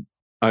to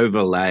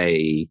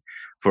overlay,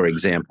 for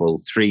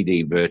example,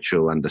 3D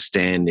virtual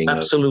understanding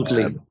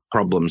Absolutely. of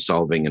problem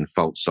solving and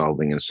fault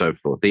solving and so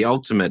forth. The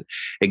ultimate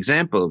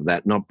example of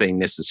that not being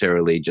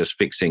necessarily just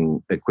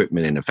fixing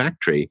equipment in a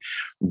factory,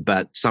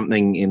 but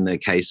something in the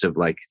case of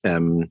like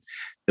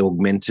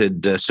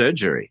augmented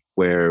surgery,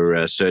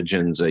 where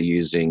surgeons are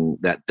using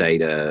that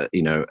data,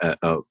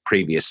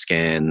 previous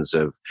scans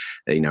of,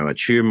 a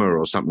tumor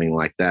or something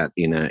like that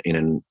in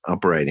an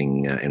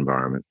operating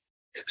environment.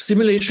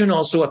 Simulation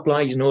also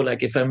applies,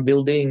 like if I'm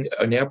building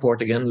an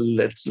airport again,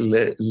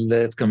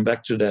 let's come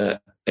back to the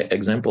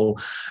example,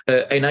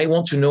 and I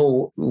want to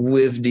know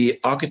with the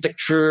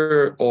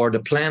architecture or the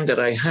plan that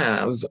I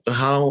have,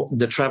 how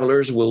the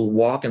travelers will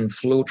walk and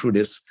flow through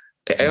this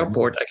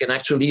airport. I can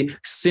actually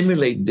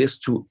simulate this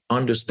to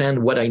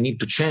understand what I need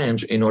to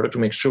change in order to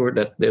make sure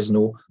that there's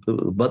no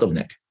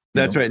bottleneck.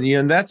 That's right.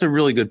 And that's a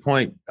really good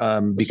point,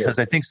 because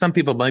I think some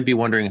people might be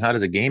wondering, how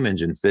does a game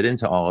engine fit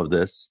into all of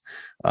this?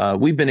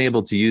 We've been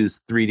able to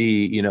use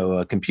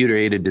 3D,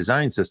 computer-aided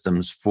design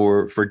systems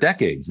for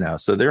decades now.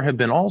 So there have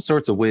been all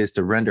sorts of ways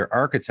to render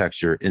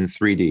architecture in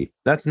 3D.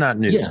 That's not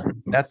new. Yeah.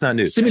 That's not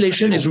new.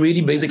 Simulation is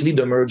really basically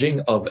the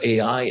merging of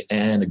AI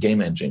and a game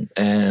engine.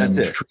 And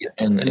that's it.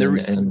 And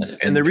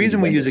the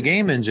reason we use a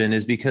game engine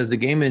is because the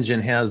game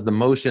engine has the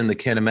motion, the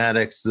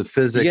kinematics, the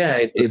physics,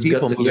 the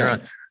people moving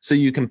around. So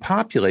you can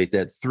populate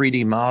that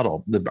 3D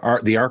model,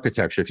 the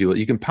architecture, if you will.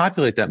 You can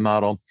populate that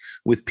model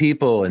with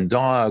people and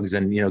dogs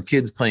and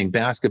kids playing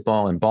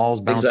basketball and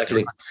balls bouncing,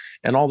 exactly.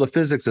 And all the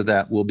physics of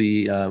that will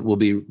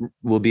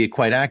be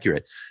quite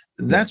accurate.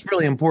 That's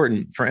really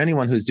important for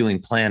anyone who's doing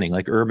planning,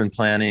 like urban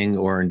planning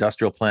or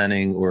industrial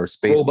planning or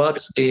space.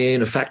 Robots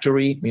in a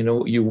factory,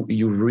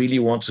 you really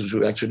want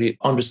to actually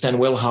understand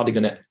well how they're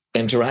going to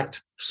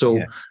interact. So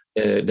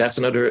that's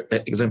another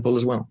example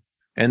as well.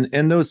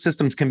 And those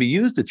systems can be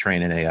used to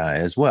train an AI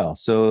as well.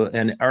 So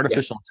an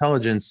artificial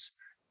intelligence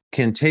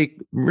can take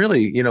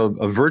really,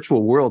 a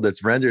virtual world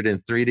that's rendered in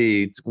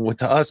 3D, what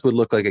to us would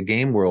look like a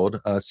game world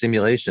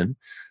simulation,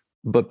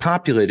 but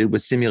populated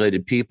with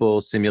simulated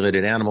people,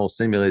 simulated animals,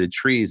 simulated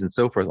trees, and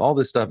so forth. All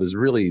this stuff is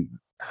really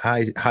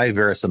high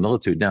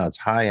verisimilitude. Now it's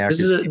high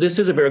accuracy. This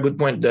is a very good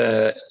point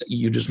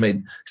you just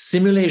made.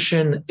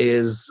 Simulation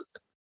is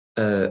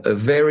a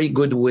very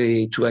good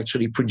way to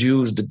actually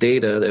produce the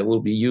data that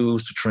will be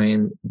used to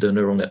train the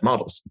neural net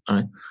models.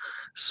 Right?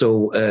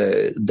 So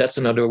that's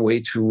another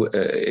way to,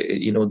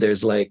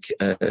 there's like,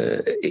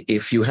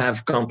 if you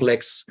have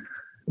complex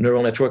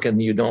neural network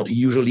and you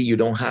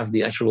don't have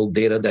the actual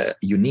data that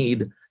you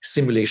need,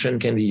 simulation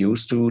can be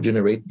used to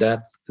generate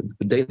that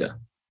data.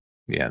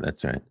 Yeah,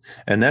 that's right.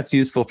 And that's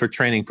useful for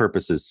training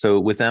purposes. So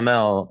with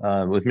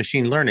ML, with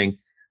machine learning,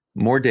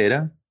 more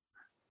data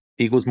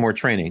equals more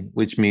training,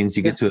 which means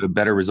you get to a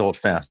better result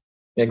fast.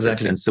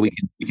 Exactly. And so we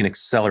can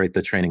accelerate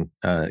the training,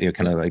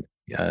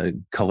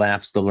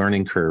 collapse the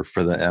learning curve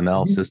for the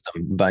ML system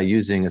by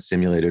using a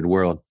simulated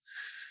world.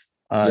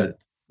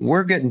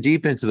 We're getting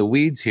deep into the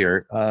weeds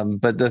here,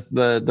 but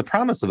the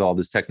promise of all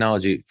this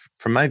technology,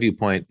 from my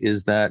viewpoint,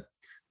 is that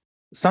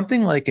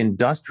something like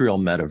industrial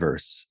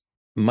metaverse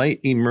might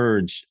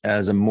emerge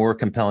as a more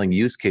compelling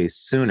use case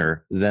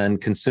sooner than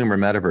consumer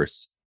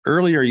metaverse.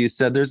 Earlier, you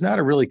said there's not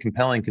a really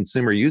compelling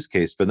consumer use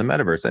case for the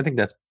metaverse. I think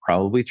that's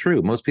probably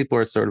true. Most people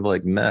are sort of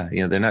like, meh,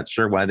 they're not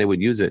sure why they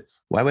would use it.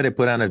 Why would I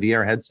put on a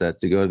VR headset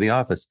to go to the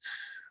office?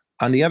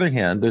 On the other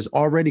hand, there's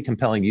already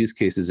compelling use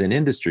cases in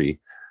industry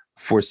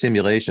for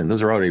simulation.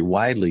 Those are already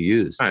widely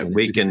used. Right.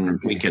 We can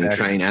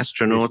train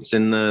astronauts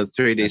in the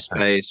 3D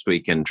space. We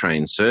can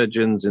train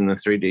surgeons in the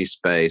 3D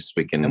space.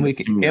 We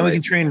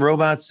can train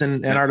robots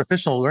and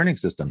artificial learning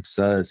systems.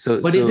 Is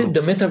it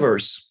the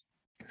metaverse?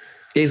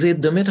 Is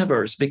it the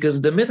metaverse?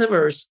 Because the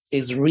metaverse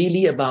is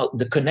really about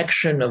the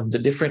connection of the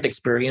different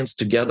experience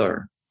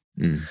together.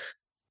 Mm.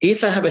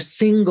 If I have a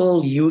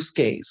single use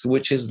case,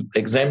 which is,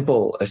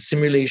 example, a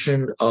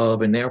simulation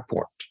of an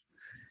airport,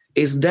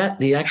 is that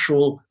the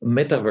actual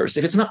metaverse?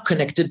 If it's not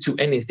connected to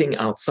anything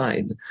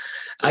outside,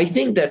 I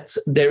think that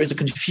there is a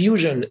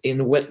confusion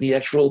in what the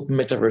actual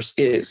metaverse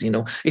is.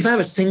 If I have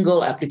a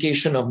single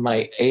application of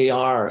my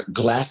AR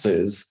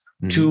glasses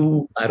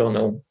to, I don't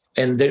know,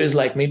 and there is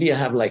maybe I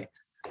have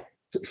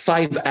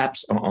 5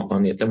 apps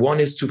on it. One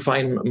is to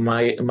find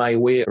my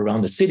way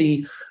around the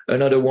city.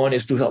 Another one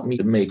is to help me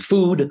make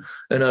food.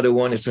 Another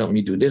one is to help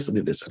me do this.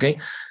 Okay.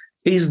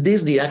 Is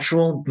this the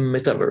actual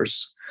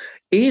metaverse?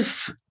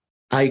 If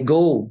I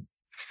go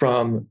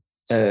from,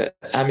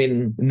 I'm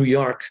in New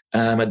York,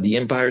 I'm at the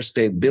Empire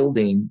State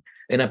Building,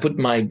 and I put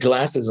my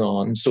glasses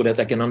on so that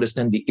I can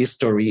understand the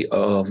history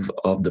of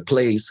the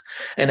place,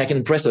 and I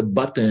can press a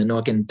button or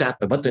I can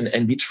tap a button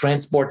and be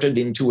transported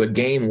into a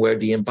game where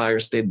the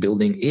Empire State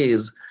Building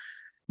is,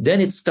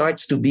 then it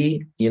starts to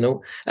be,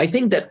 I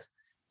think that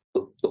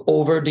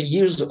over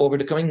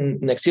the coming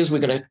next years, we're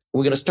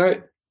gonna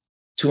start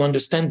to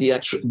understand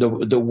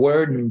the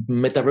word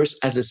metaverse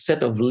as a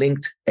set of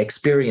linked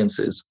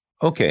experiences.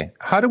 Okay,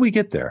 how do we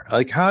get there?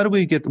 How do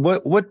we get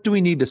what do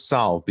we need to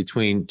solve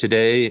between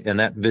today and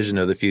that vision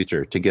of the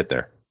future to get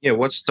there? Yeah,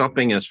 what's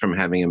stopping us from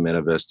having a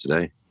metaverse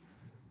today?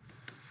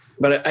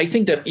 But I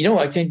think that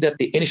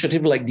the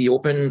initiative like the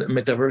Open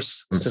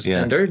Metaverse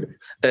Standard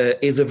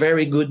is a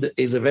very good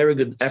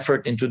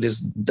effort into this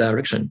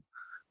direction.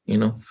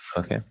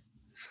 Okay.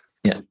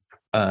 Yeah.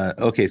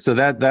 Okay, so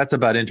that's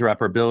about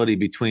interoperability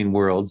between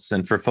worlds.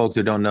 And for folks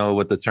who don't know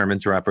what the term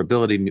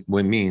interoperability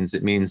means,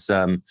 it means,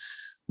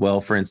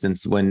 for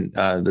instance, when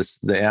the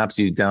apps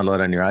you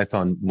download on your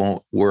iPhone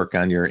won't work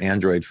on your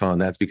Android phone,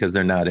 that's because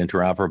they're not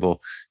interoperable.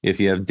 If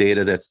you have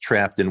data that's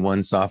trapped in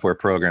one software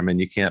program and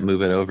you can't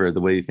move it over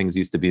the way things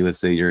used to be with,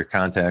 say, your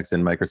contacts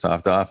in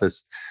Microsoft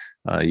Office,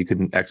 you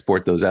couldn't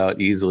export those out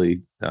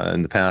easily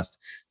in the past.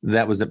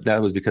 That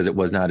was because it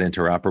was not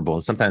interoperable.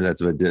 And sometimes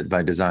that's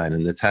by design.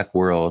 In the tech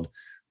world,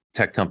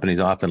 tech companies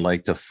often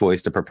like to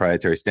foist a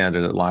proprietary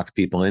standard that locks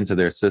people into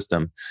their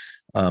system.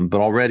 But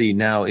already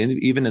now,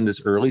 even in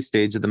this early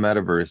stage of the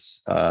metaverse,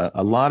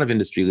 a lot of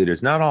industry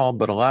leaders, not all,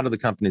 but a lot of the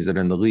companies that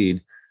are in the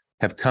lead,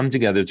 have come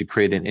together to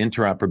create an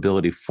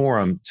interoperability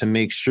forum to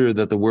make sure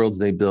that the worlds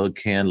they build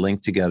can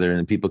link together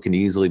and people can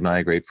easily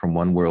migrate from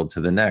one world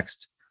to the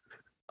next.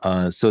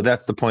 So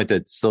that's the point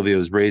that Sylvio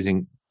is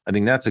raising. I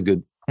think that's a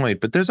good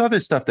point, but there's other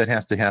stuff that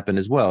has to happen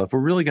as well. If we're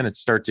really going to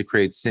start to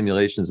create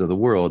simulations of the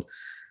world,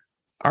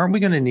 aren't we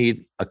going to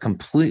need a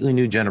completely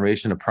new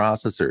generation of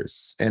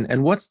processors?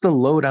 And what's the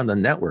load on the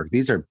network?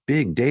 These are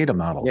big data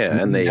models. Yeah,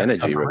 and the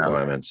energy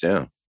requirements,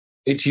 yeah.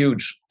 It's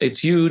huge.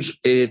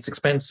 It's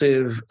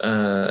expensive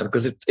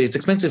because it's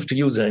expensive to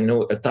use.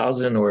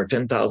 1,000 or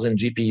 10,000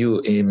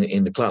 GPU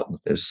in the cloud.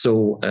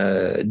 So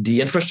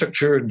the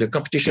infrastructure, the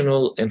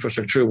computational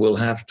infrastructure, will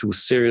have to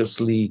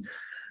seriously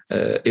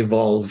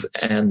evolve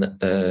and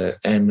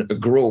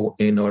grow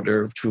in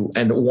order to,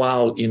 and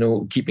while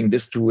keeping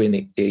this to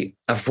a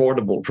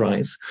affordable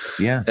price.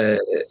 Yeah.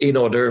 In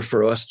order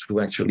for us to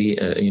actually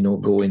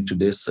go into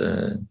this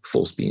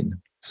full speed.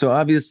 So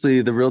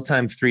obviously, the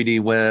real-time 3D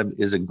web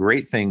is a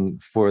great thing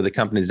for the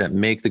companies that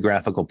make the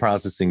graphical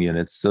processing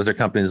units. Those are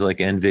companies like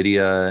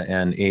NVIDIA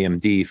and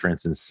AMD, for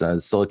instance,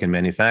 silicon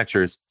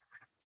manufacturers.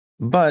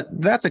 But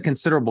that's a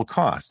considerable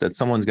cost that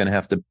someone's going to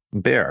have to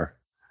bear.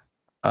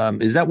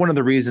 Is that one of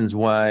the reasons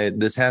why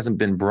this hasn't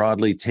been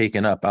broadly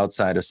taken up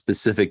outside of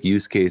specific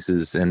use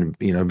cases and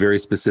very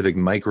specific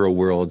micro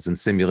worlds and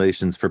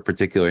simulations for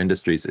particular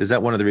industries? Is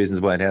that one of the reasons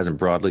why it hasn't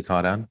broadly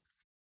caught on?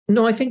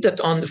 No, I think that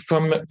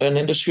from an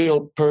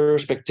industrial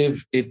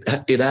perspective,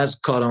 it has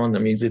caught on. I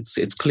mean,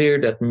 it's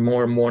clear that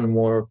more and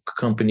more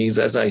companies,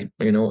 as I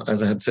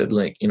had said,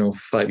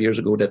 5 years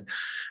ago, that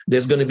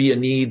there's going to be a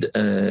need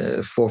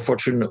for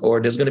Fortune, or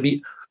there's going to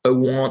be a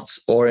want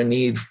or a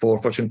need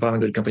for Fortune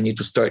 500 company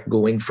to start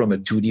going from a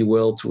 2D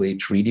world to a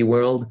 3D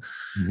world,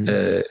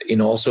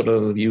 in all sort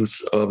of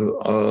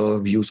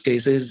use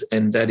cases,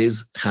 and that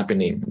is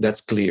happening.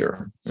 That's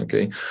clear.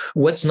 Okay,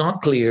 what's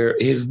not clear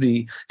is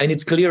and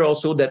it's clear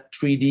also that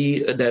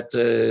 3D that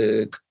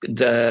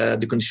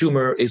the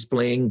consumer is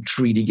playing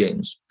 3D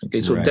games.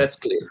 Okay, so that's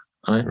clear.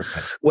 Right?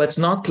 What's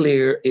not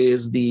clear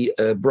is the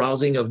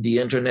browsing of the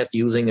internet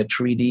using a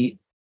 3D.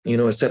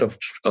 A set of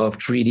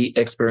 3D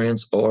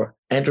experience or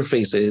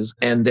interfaces.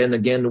 And then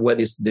again,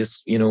 what is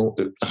this,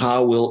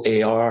 how will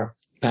AR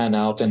pan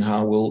out and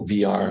how will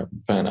VR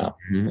pan out?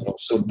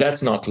 So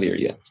that's not clear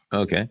yet.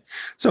 Okay.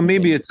 So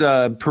maybe it's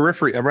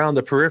around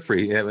the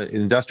periphery,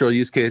 industrial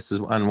use cases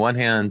on one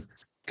hand,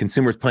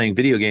 consumers playing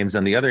video games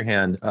on the other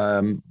hand.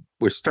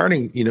 We're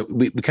starting,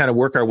 we kind of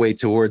work our way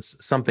towards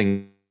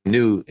something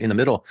new in the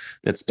middle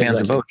that spans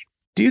them both.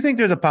 Do you think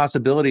there's a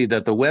possibility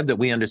that the web that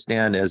we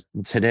understand as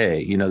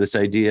today, this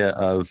idea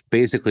of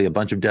basically a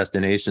bunch of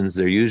destinations,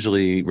 they're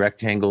usually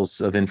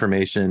rectangles of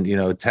information,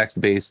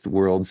 text-based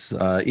worlds,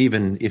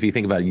 even if you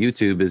think about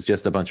YouTube is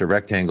just a bunch of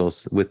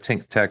rectangles with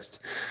text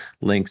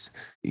links.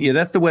 Yeah,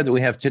 that's the web that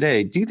we have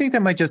today. Do you think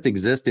that might just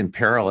exist in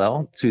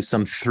parallel to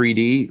some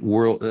 3D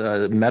world,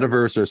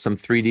 metaverse, or some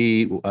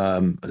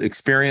 3D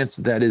experience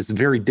that is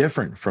very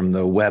different from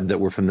the web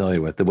that we're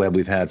familiar with, the web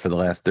we've had for the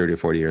last 30 or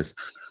 40 years?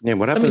 Yeah,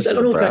 what happens I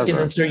don't know if I can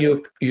answer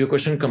your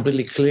question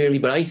completely clearly,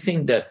 but I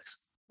think that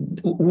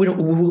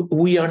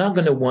we are not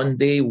going to one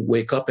day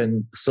wake up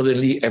and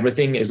suddenly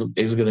everything is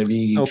going to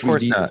be 3D. Of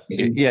course not.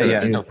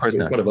 Of course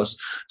not. In front of us.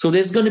 So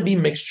there's going to be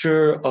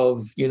mixture of,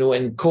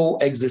 and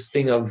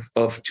coexisting of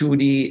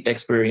 2D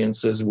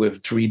experiences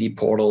with 3D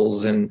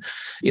portals. And,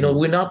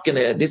 we're not going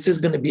to, this is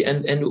going to be,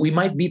 and we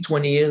might be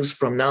 20 years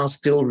from now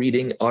still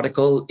reading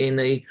article in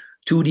a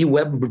 2D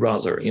web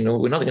browser.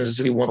 We're not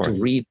necessarily want to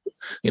read,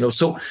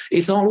 so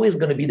it's always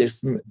going to be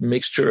this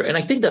mixture. And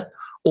I think that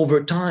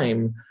over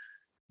time,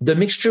 the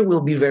mixture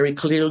will be very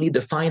clearly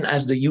defined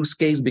as the use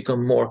case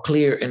become more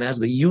clear and as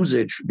the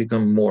usage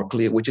become more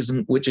clear, which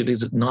it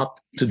is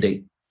not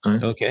today.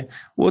 Right? Okay.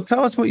 Well,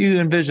 tell us what you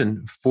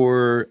envision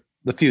for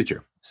the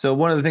future. So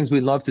one of the things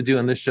we love to do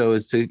on this show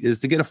is to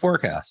get a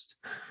forecast.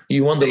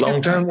 You want the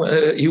long term?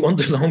 You want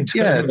the long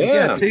term?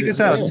 Yeah. Take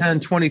us out 10,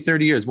 20,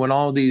 30 years when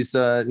all these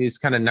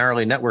kind of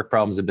gnarly network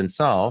problems have been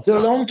solved. The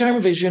long term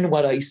vision,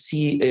 what I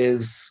see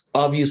is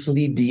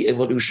obviously the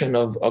evolution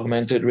of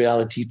augmented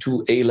reality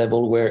to a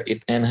level where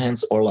it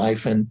enhances our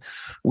life, and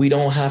we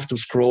don't have to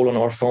scroll on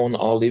our phone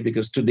all day,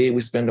 because today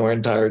we spend our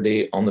entire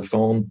day on the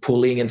phone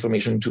pulling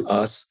information to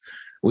us,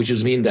 which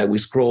is mean that we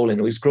scroll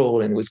and we scroll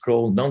and we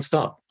scroll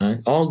nonstop, right?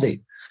 All day.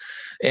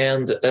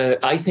 And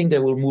I think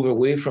that we'll move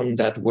away from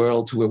that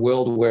world to a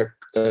world where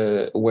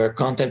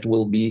content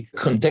will be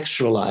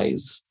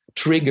contextualized,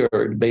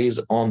 triggered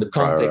based on the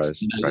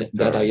context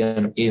that I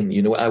am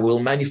in. I will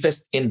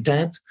manifest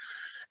intent,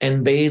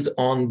 and based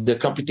on the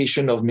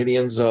computation of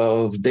millions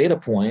of data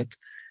points,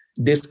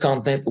 this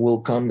content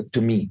will come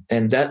to me.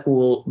 And that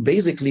will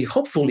basically,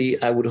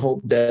 hopefully, I would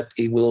hope that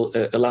it will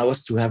allow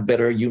us to have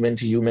better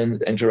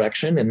human-to-human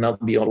interaction and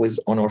not be always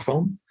on our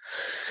phone.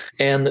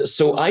 And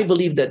so I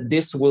believe that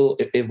this will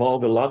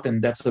evolve a lot,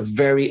 and that's a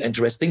very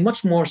interesting,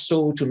 much more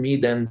so to me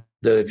than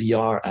the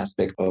VR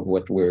aspect of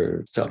what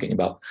we're talking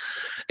about.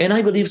 And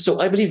I believe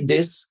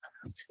this,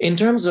 in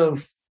terms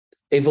of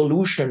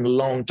evolution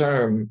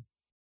long-term,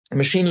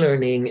 machine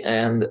learning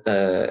and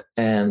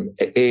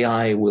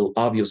AI will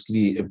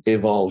obviously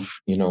evolve,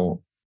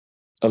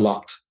 a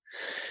lot.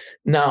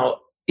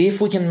 Now,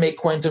 if we can make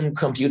quantum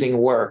computing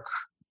work,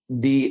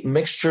 the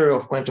mixture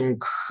of quantum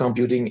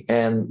computing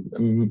and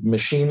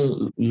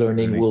machine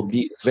learning will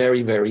be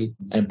very, very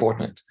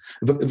important.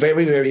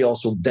 Very, very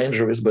also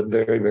dangerous, but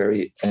very,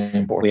 very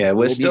important. Yeah,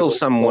 we're still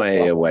some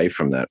way away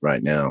from that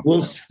right now.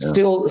 We'll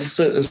still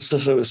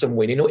some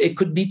way. It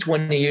could be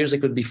 20 years,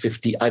 it could be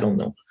 50, I don't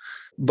know.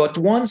 But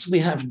once we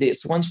have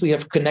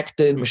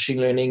connected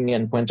machine learning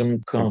and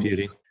quantum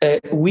computing,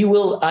 we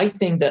will, I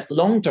think that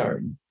long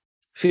term,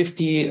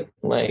 50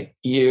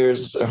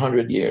 years,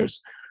 100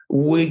 years,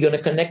 we're going to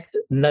connect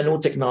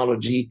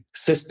nanotechnology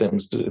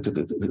systems to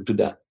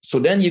that. So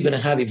then you're going to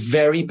have a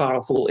very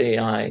powerful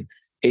AI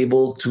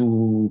able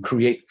to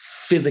create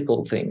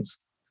physical things.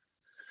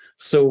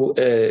 So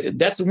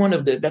that's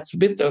a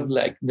bit of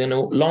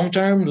long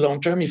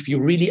term. If you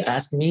really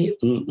ask me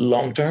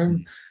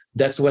long-term,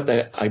 that's what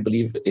I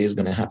believe is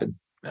going to happen.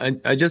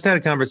 I just had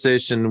a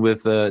conversation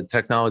with a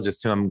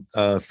technologist who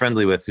I'm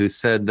friendly with, who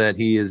said that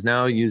he is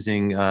now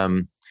using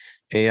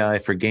AI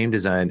for game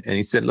design. And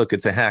he said, look,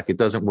 it's a hack. It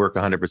doesn't work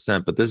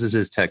 100%, but this is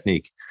his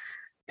technique.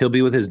 He'll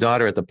be with his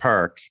daughter at the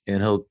park,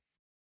 and he'll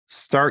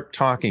start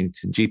talking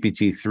to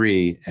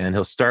GPT-3, and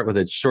he'll start with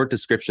a short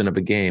description of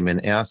a game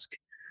and ask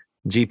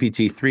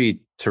GPT-3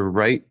 to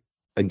write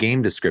a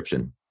game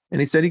description. And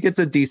he said he gets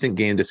a decent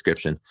game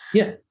description.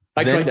 Yeah.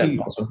 I tried that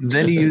also.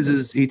 Then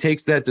he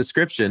takes that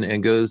description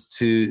and goes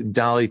to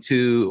DALL-E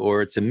 2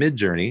 or to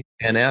Midjourney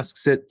and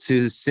asks it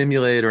to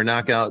simulate or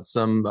knock out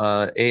some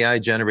AI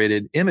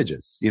generated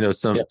images,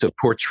 to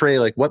portray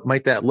what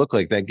might that look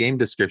like, that game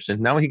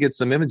description. Now he gets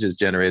some images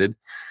generated.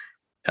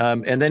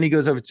 And then he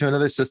goes over to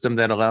another system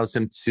that allows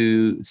him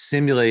to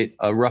simulate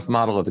a rough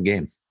model of a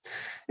game.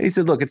 And he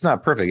said, look, it's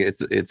not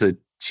perfect. It's a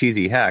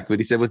cheesy hack, but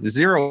he said with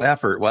zero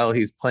effort, while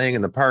he's playing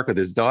in the park with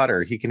his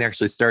daughter, he can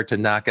actually start to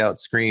knock out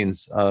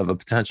screens of a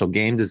potential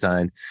game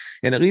design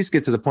and at least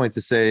get to the point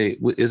to say,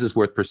 is this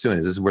worth pursuing?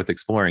 Is this worth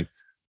exploring?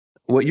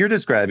 What you're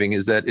describing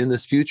is that in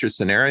this future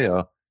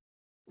scenario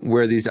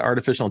where these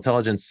artificial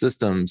intelligence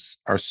systems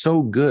are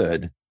so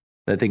good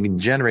that they can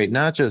generate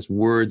not just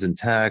words and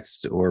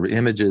text or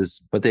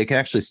images, but they can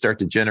actually start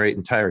to generate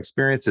entire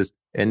experiences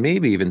and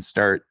maybe even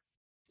start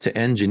to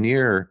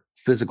engineer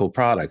physical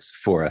products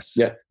for us.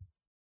 Yeah.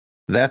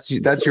 That's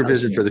your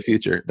vision for the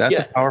future. That's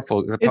a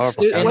powerful.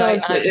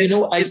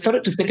 I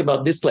started to think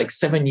about this like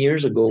 7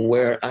 years ago,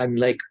 where I'm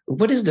like,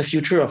 what is the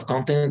future of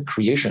content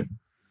creation?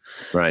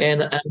 Right.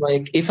 And I'm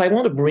like, if I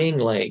want to bring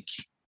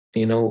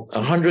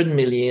 100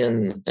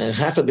 million,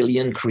 500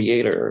 million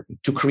creator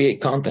to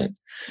create content,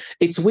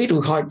 it's way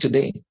too hard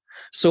today.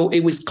 So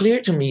it was clear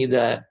to me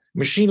that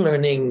machine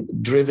learning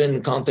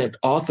driven content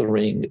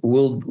authoring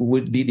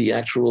would be the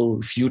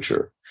actual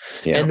future.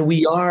 Yeah. And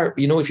we are,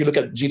 if you look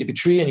at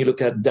GPT-3 and you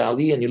look at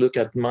DALL-E and you look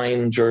at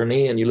Mind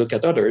Journey and you look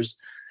at others,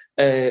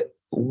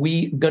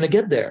 we're going to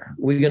get there.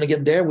 We're going to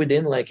get there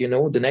within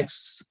the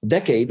next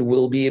decade.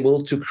 We'll be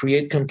able to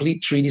create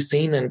complete 3D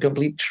scene and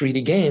complete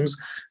 3D games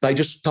by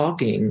just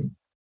talking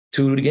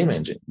to the game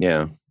engine.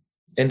 Yeah.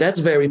 And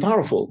that's very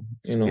powerful,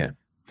 Yeah.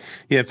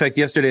 In fact,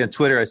 yesterday on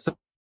Twitter, I saw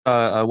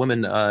a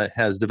woman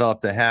has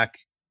developed a hack.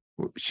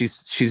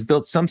 She's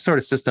built some sort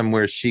of system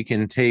where she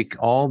can take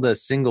all the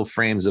single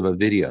frames of a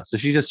video. So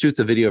she just shoots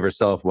a video of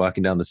herself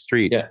walking down the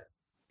street. Yeah.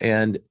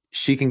 And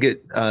she can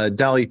get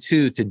DALL-E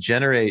 2 to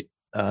generate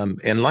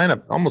and line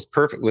up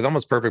with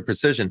almost perfect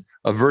precision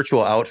a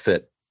virtual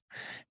outfit.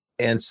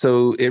 And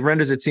so it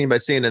renders it scene by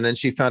scene. And then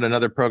she found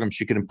another program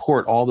she could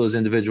import all those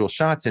individual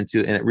shots into,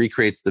 and it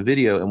recreates the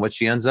video. And what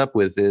she ends up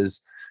with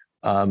is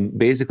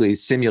basically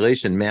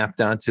simulation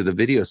mapped onto the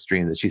video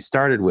stream that she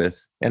started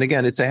with. And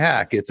again, it's a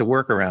hack, it's a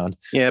workaround.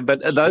 Yeah,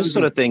 but those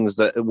sort of things,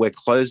 that we're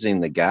closing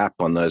the gap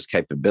on those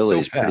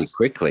capabilities pretty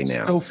quickly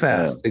now. So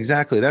fast,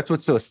 exactly. That's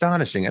what's so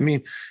astonishing. I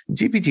mean,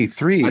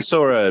 GPT-3. I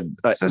saw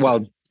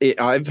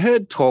I've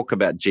heard talk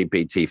about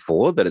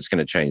GPT-4 that it's going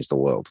to change the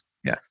world.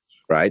 Yeah.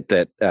 Right,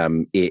 that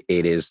it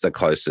is the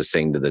closest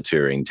thing to the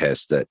Turing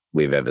test that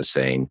we've ever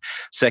seen.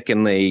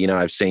 Secondly,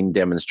 I've seen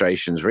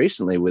demonstrations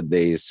recently with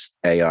these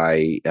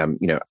AI,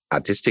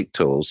 artistic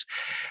tools,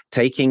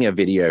 taking a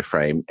video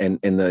frame, and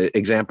the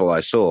example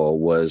I saw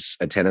was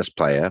a tennis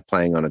player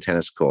playing on a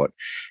tennis court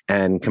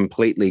and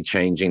completely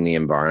changing the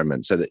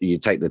environment, so that you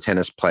take the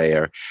tennis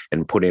player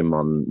and put him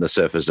on the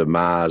surface of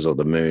Mars or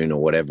the moon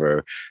or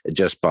whatever,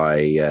 just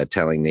by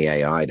telling the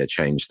AI to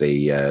change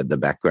the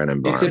background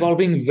environment. It's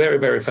evolving very,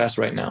 very fast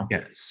right now.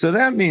 Yeah. So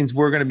that means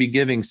we're going to be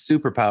giving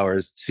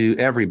superpowers to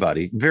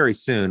everybody very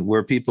soon,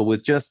 where people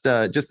with just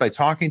by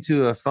talking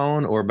to a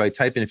phone or by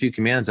typing a few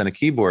commands on a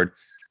keyboard,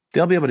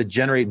 they'll be able to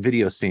generate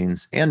video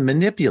scenes and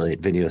manipulate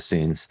video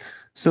scenes.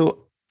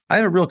 So I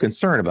have a real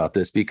concern about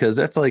this, because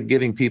that's like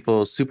giving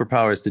people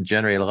superpowers to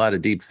generate a lot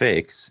of deep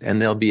fakes,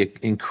 and they'll be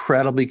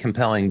incredibly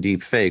compelling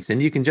deep fakes.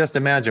 And you can just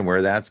imagine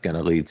where that's going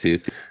to lead to.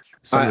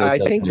 I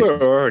think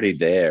we're already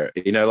there.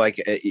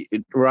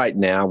 Right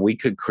now, we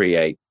could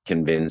create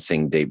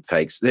convincing deep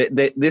fakes.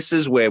 This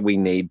is where we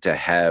need to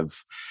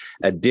have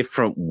a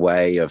different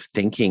way of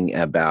thinking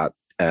about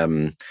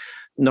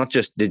not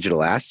just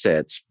digital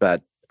assets,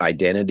 but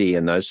identity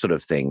and those sort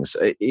of things.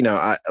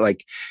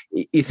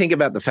 You think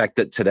about the fact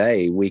that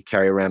today we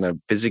carry around a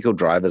physical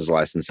driver's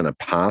license and a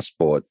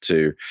passport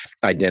to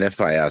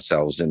identify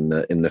ourselves in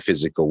the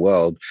physical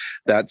world.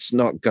 That's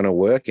not going to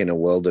work in a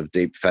world of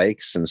deep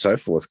fakes and so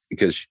forth,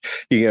 because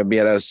you're going to be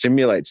able to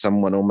simulate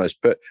someone almost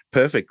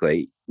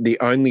perfectly. The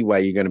only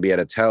way you're going to be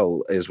able to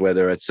tell is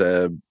whether it's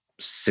a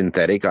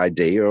synthetic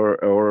ID or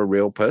a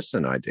real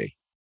person ID,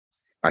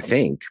 I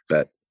think.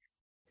 But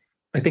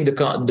I think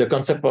the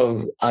concept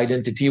of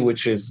identity,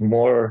 which is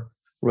more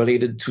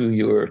related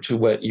to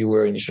what you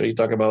were initially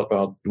talking about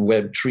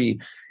Web3,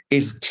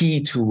 is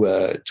key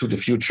to the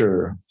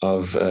future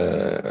of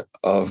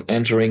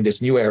entering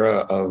this new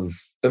era of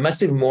a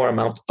massive more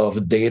amount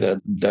of data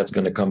that's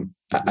going to come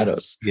at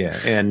us. Yeah,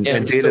 and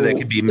data that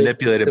can be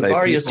manipulated by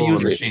various people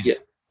or machines.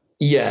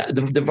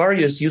 The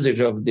various usage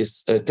of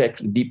this tech,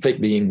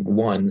 deepfake being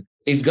one,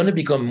 is going to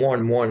become more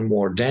and more and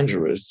more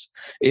dangerous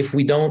if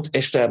we don't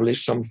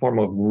establish some form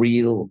of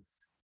real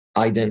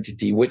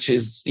identity, which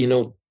is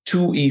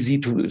too easy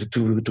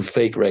to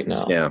fake right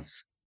now. Yeah,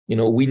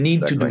 we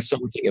need to do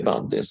something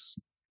about this,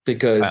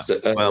 because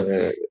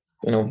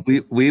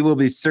we will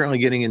be certainly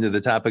getting into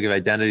the topic of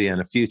identity in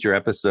a future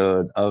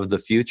episode of The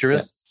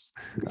Futurists.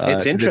 Yeah.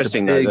 It's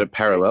interesting that it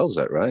parallels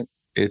that, right?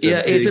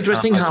 It's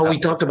interesting how we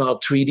talked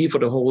about 3D for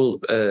the whole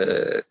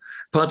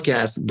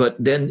podcast, but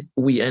then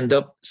we end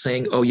up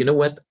saying, oh, you know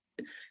what?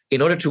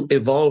 In order to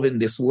evolve in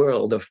this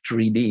world of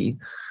 3D,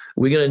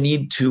 we're going to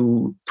need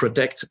to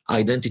protect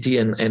identity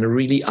and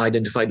really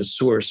identify the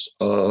source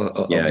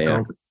of the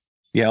content.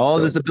 Yeah,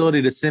 this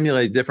ability to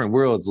simulate different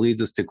worlds leads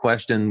us to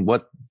question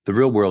what the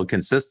real world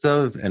consists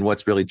of and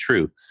what's really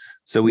true.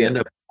 So we end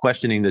up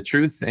questioning the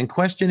truth and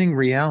questioning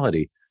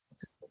reality.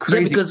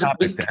 Crazy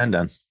topic to end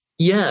on.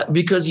 Yeah,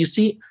 because you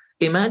see,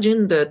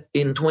 imagine that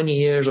in 20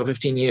 years or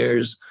 15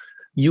 years,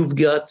 you've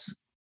got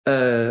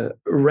a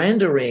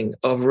rendering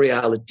of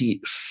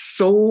reality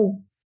so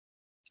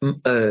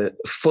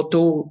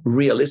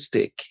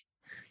photorealistic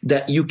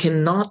that you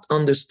cannot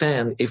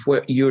understand if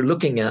what you're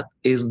looking at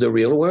is the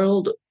real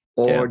world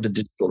or the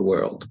digital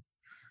world.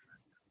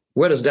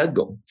 Where does that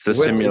go? It's the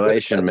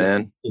simulation,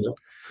 man.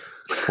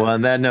 Well,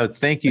 on that note,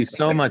 thank you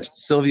so much,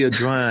 Sylvio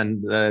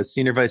Drouin, the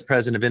Senior Vice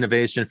President of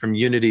Innovation from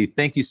Unity.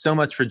 Thank you so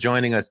much for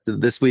joining us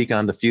this week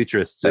on The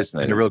Futurists. It's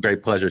been a real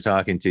great pleasure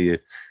talking to you.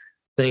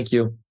 Thank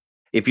you.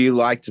 If you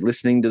liked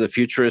listening to The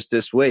Futurist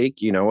this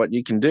week, you know what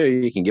you can do.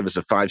 You can give us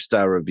a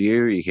 5-star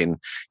review. You can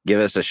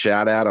give us a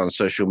shout out on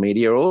social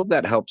media. All of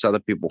that helps other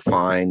people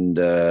find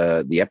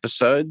the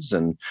episodes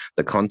and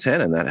the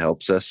content, and that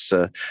helps us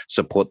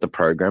support the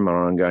program on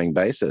an ongoing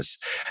basis.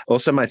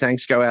 Also, my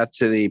thanks go out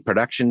to the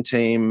production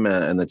team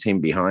and the team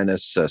behind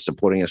us,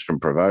 supporting us from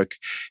Provoke,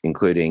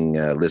 including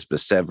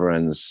Lisbeth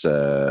Severance,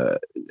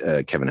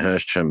 Kevin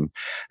Hersham,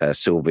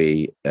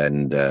 Sylvie,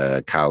 and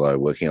Carlo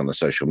working on the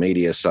social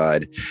media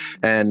side.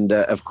 And,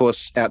 of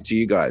course, out to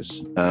you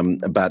guys.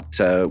 But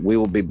we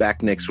will be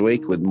back next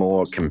week with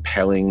more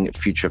compelling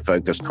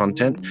future-focused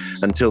content.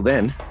 Until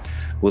then,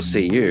 we'll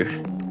see you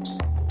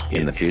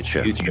in the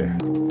future.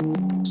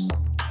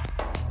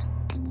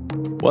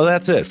 Well,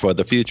 that's it for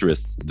The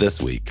Futurists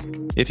this week.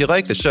 If you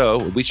like the show,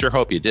 we sure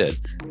hope you did,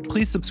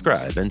 please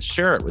subscribe and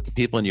share it with the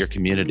people in your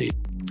community.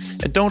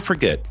 And don't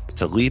forget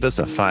to leave us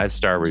a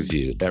 5-star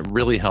review. That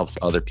really helps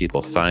other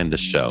people find the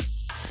show.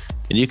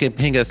 And you can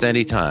ping us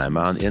anytime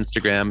on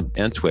Instagram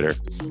and Twitter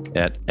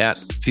at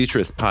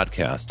Futurist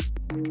Podcast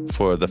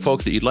for the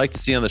folks that you'd like to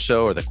see on the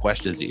show or the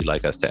questions that you'd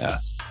like us to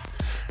ask.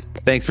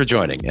 Thanks for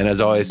joining. And as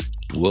always,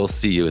 we'll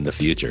see you in the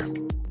future.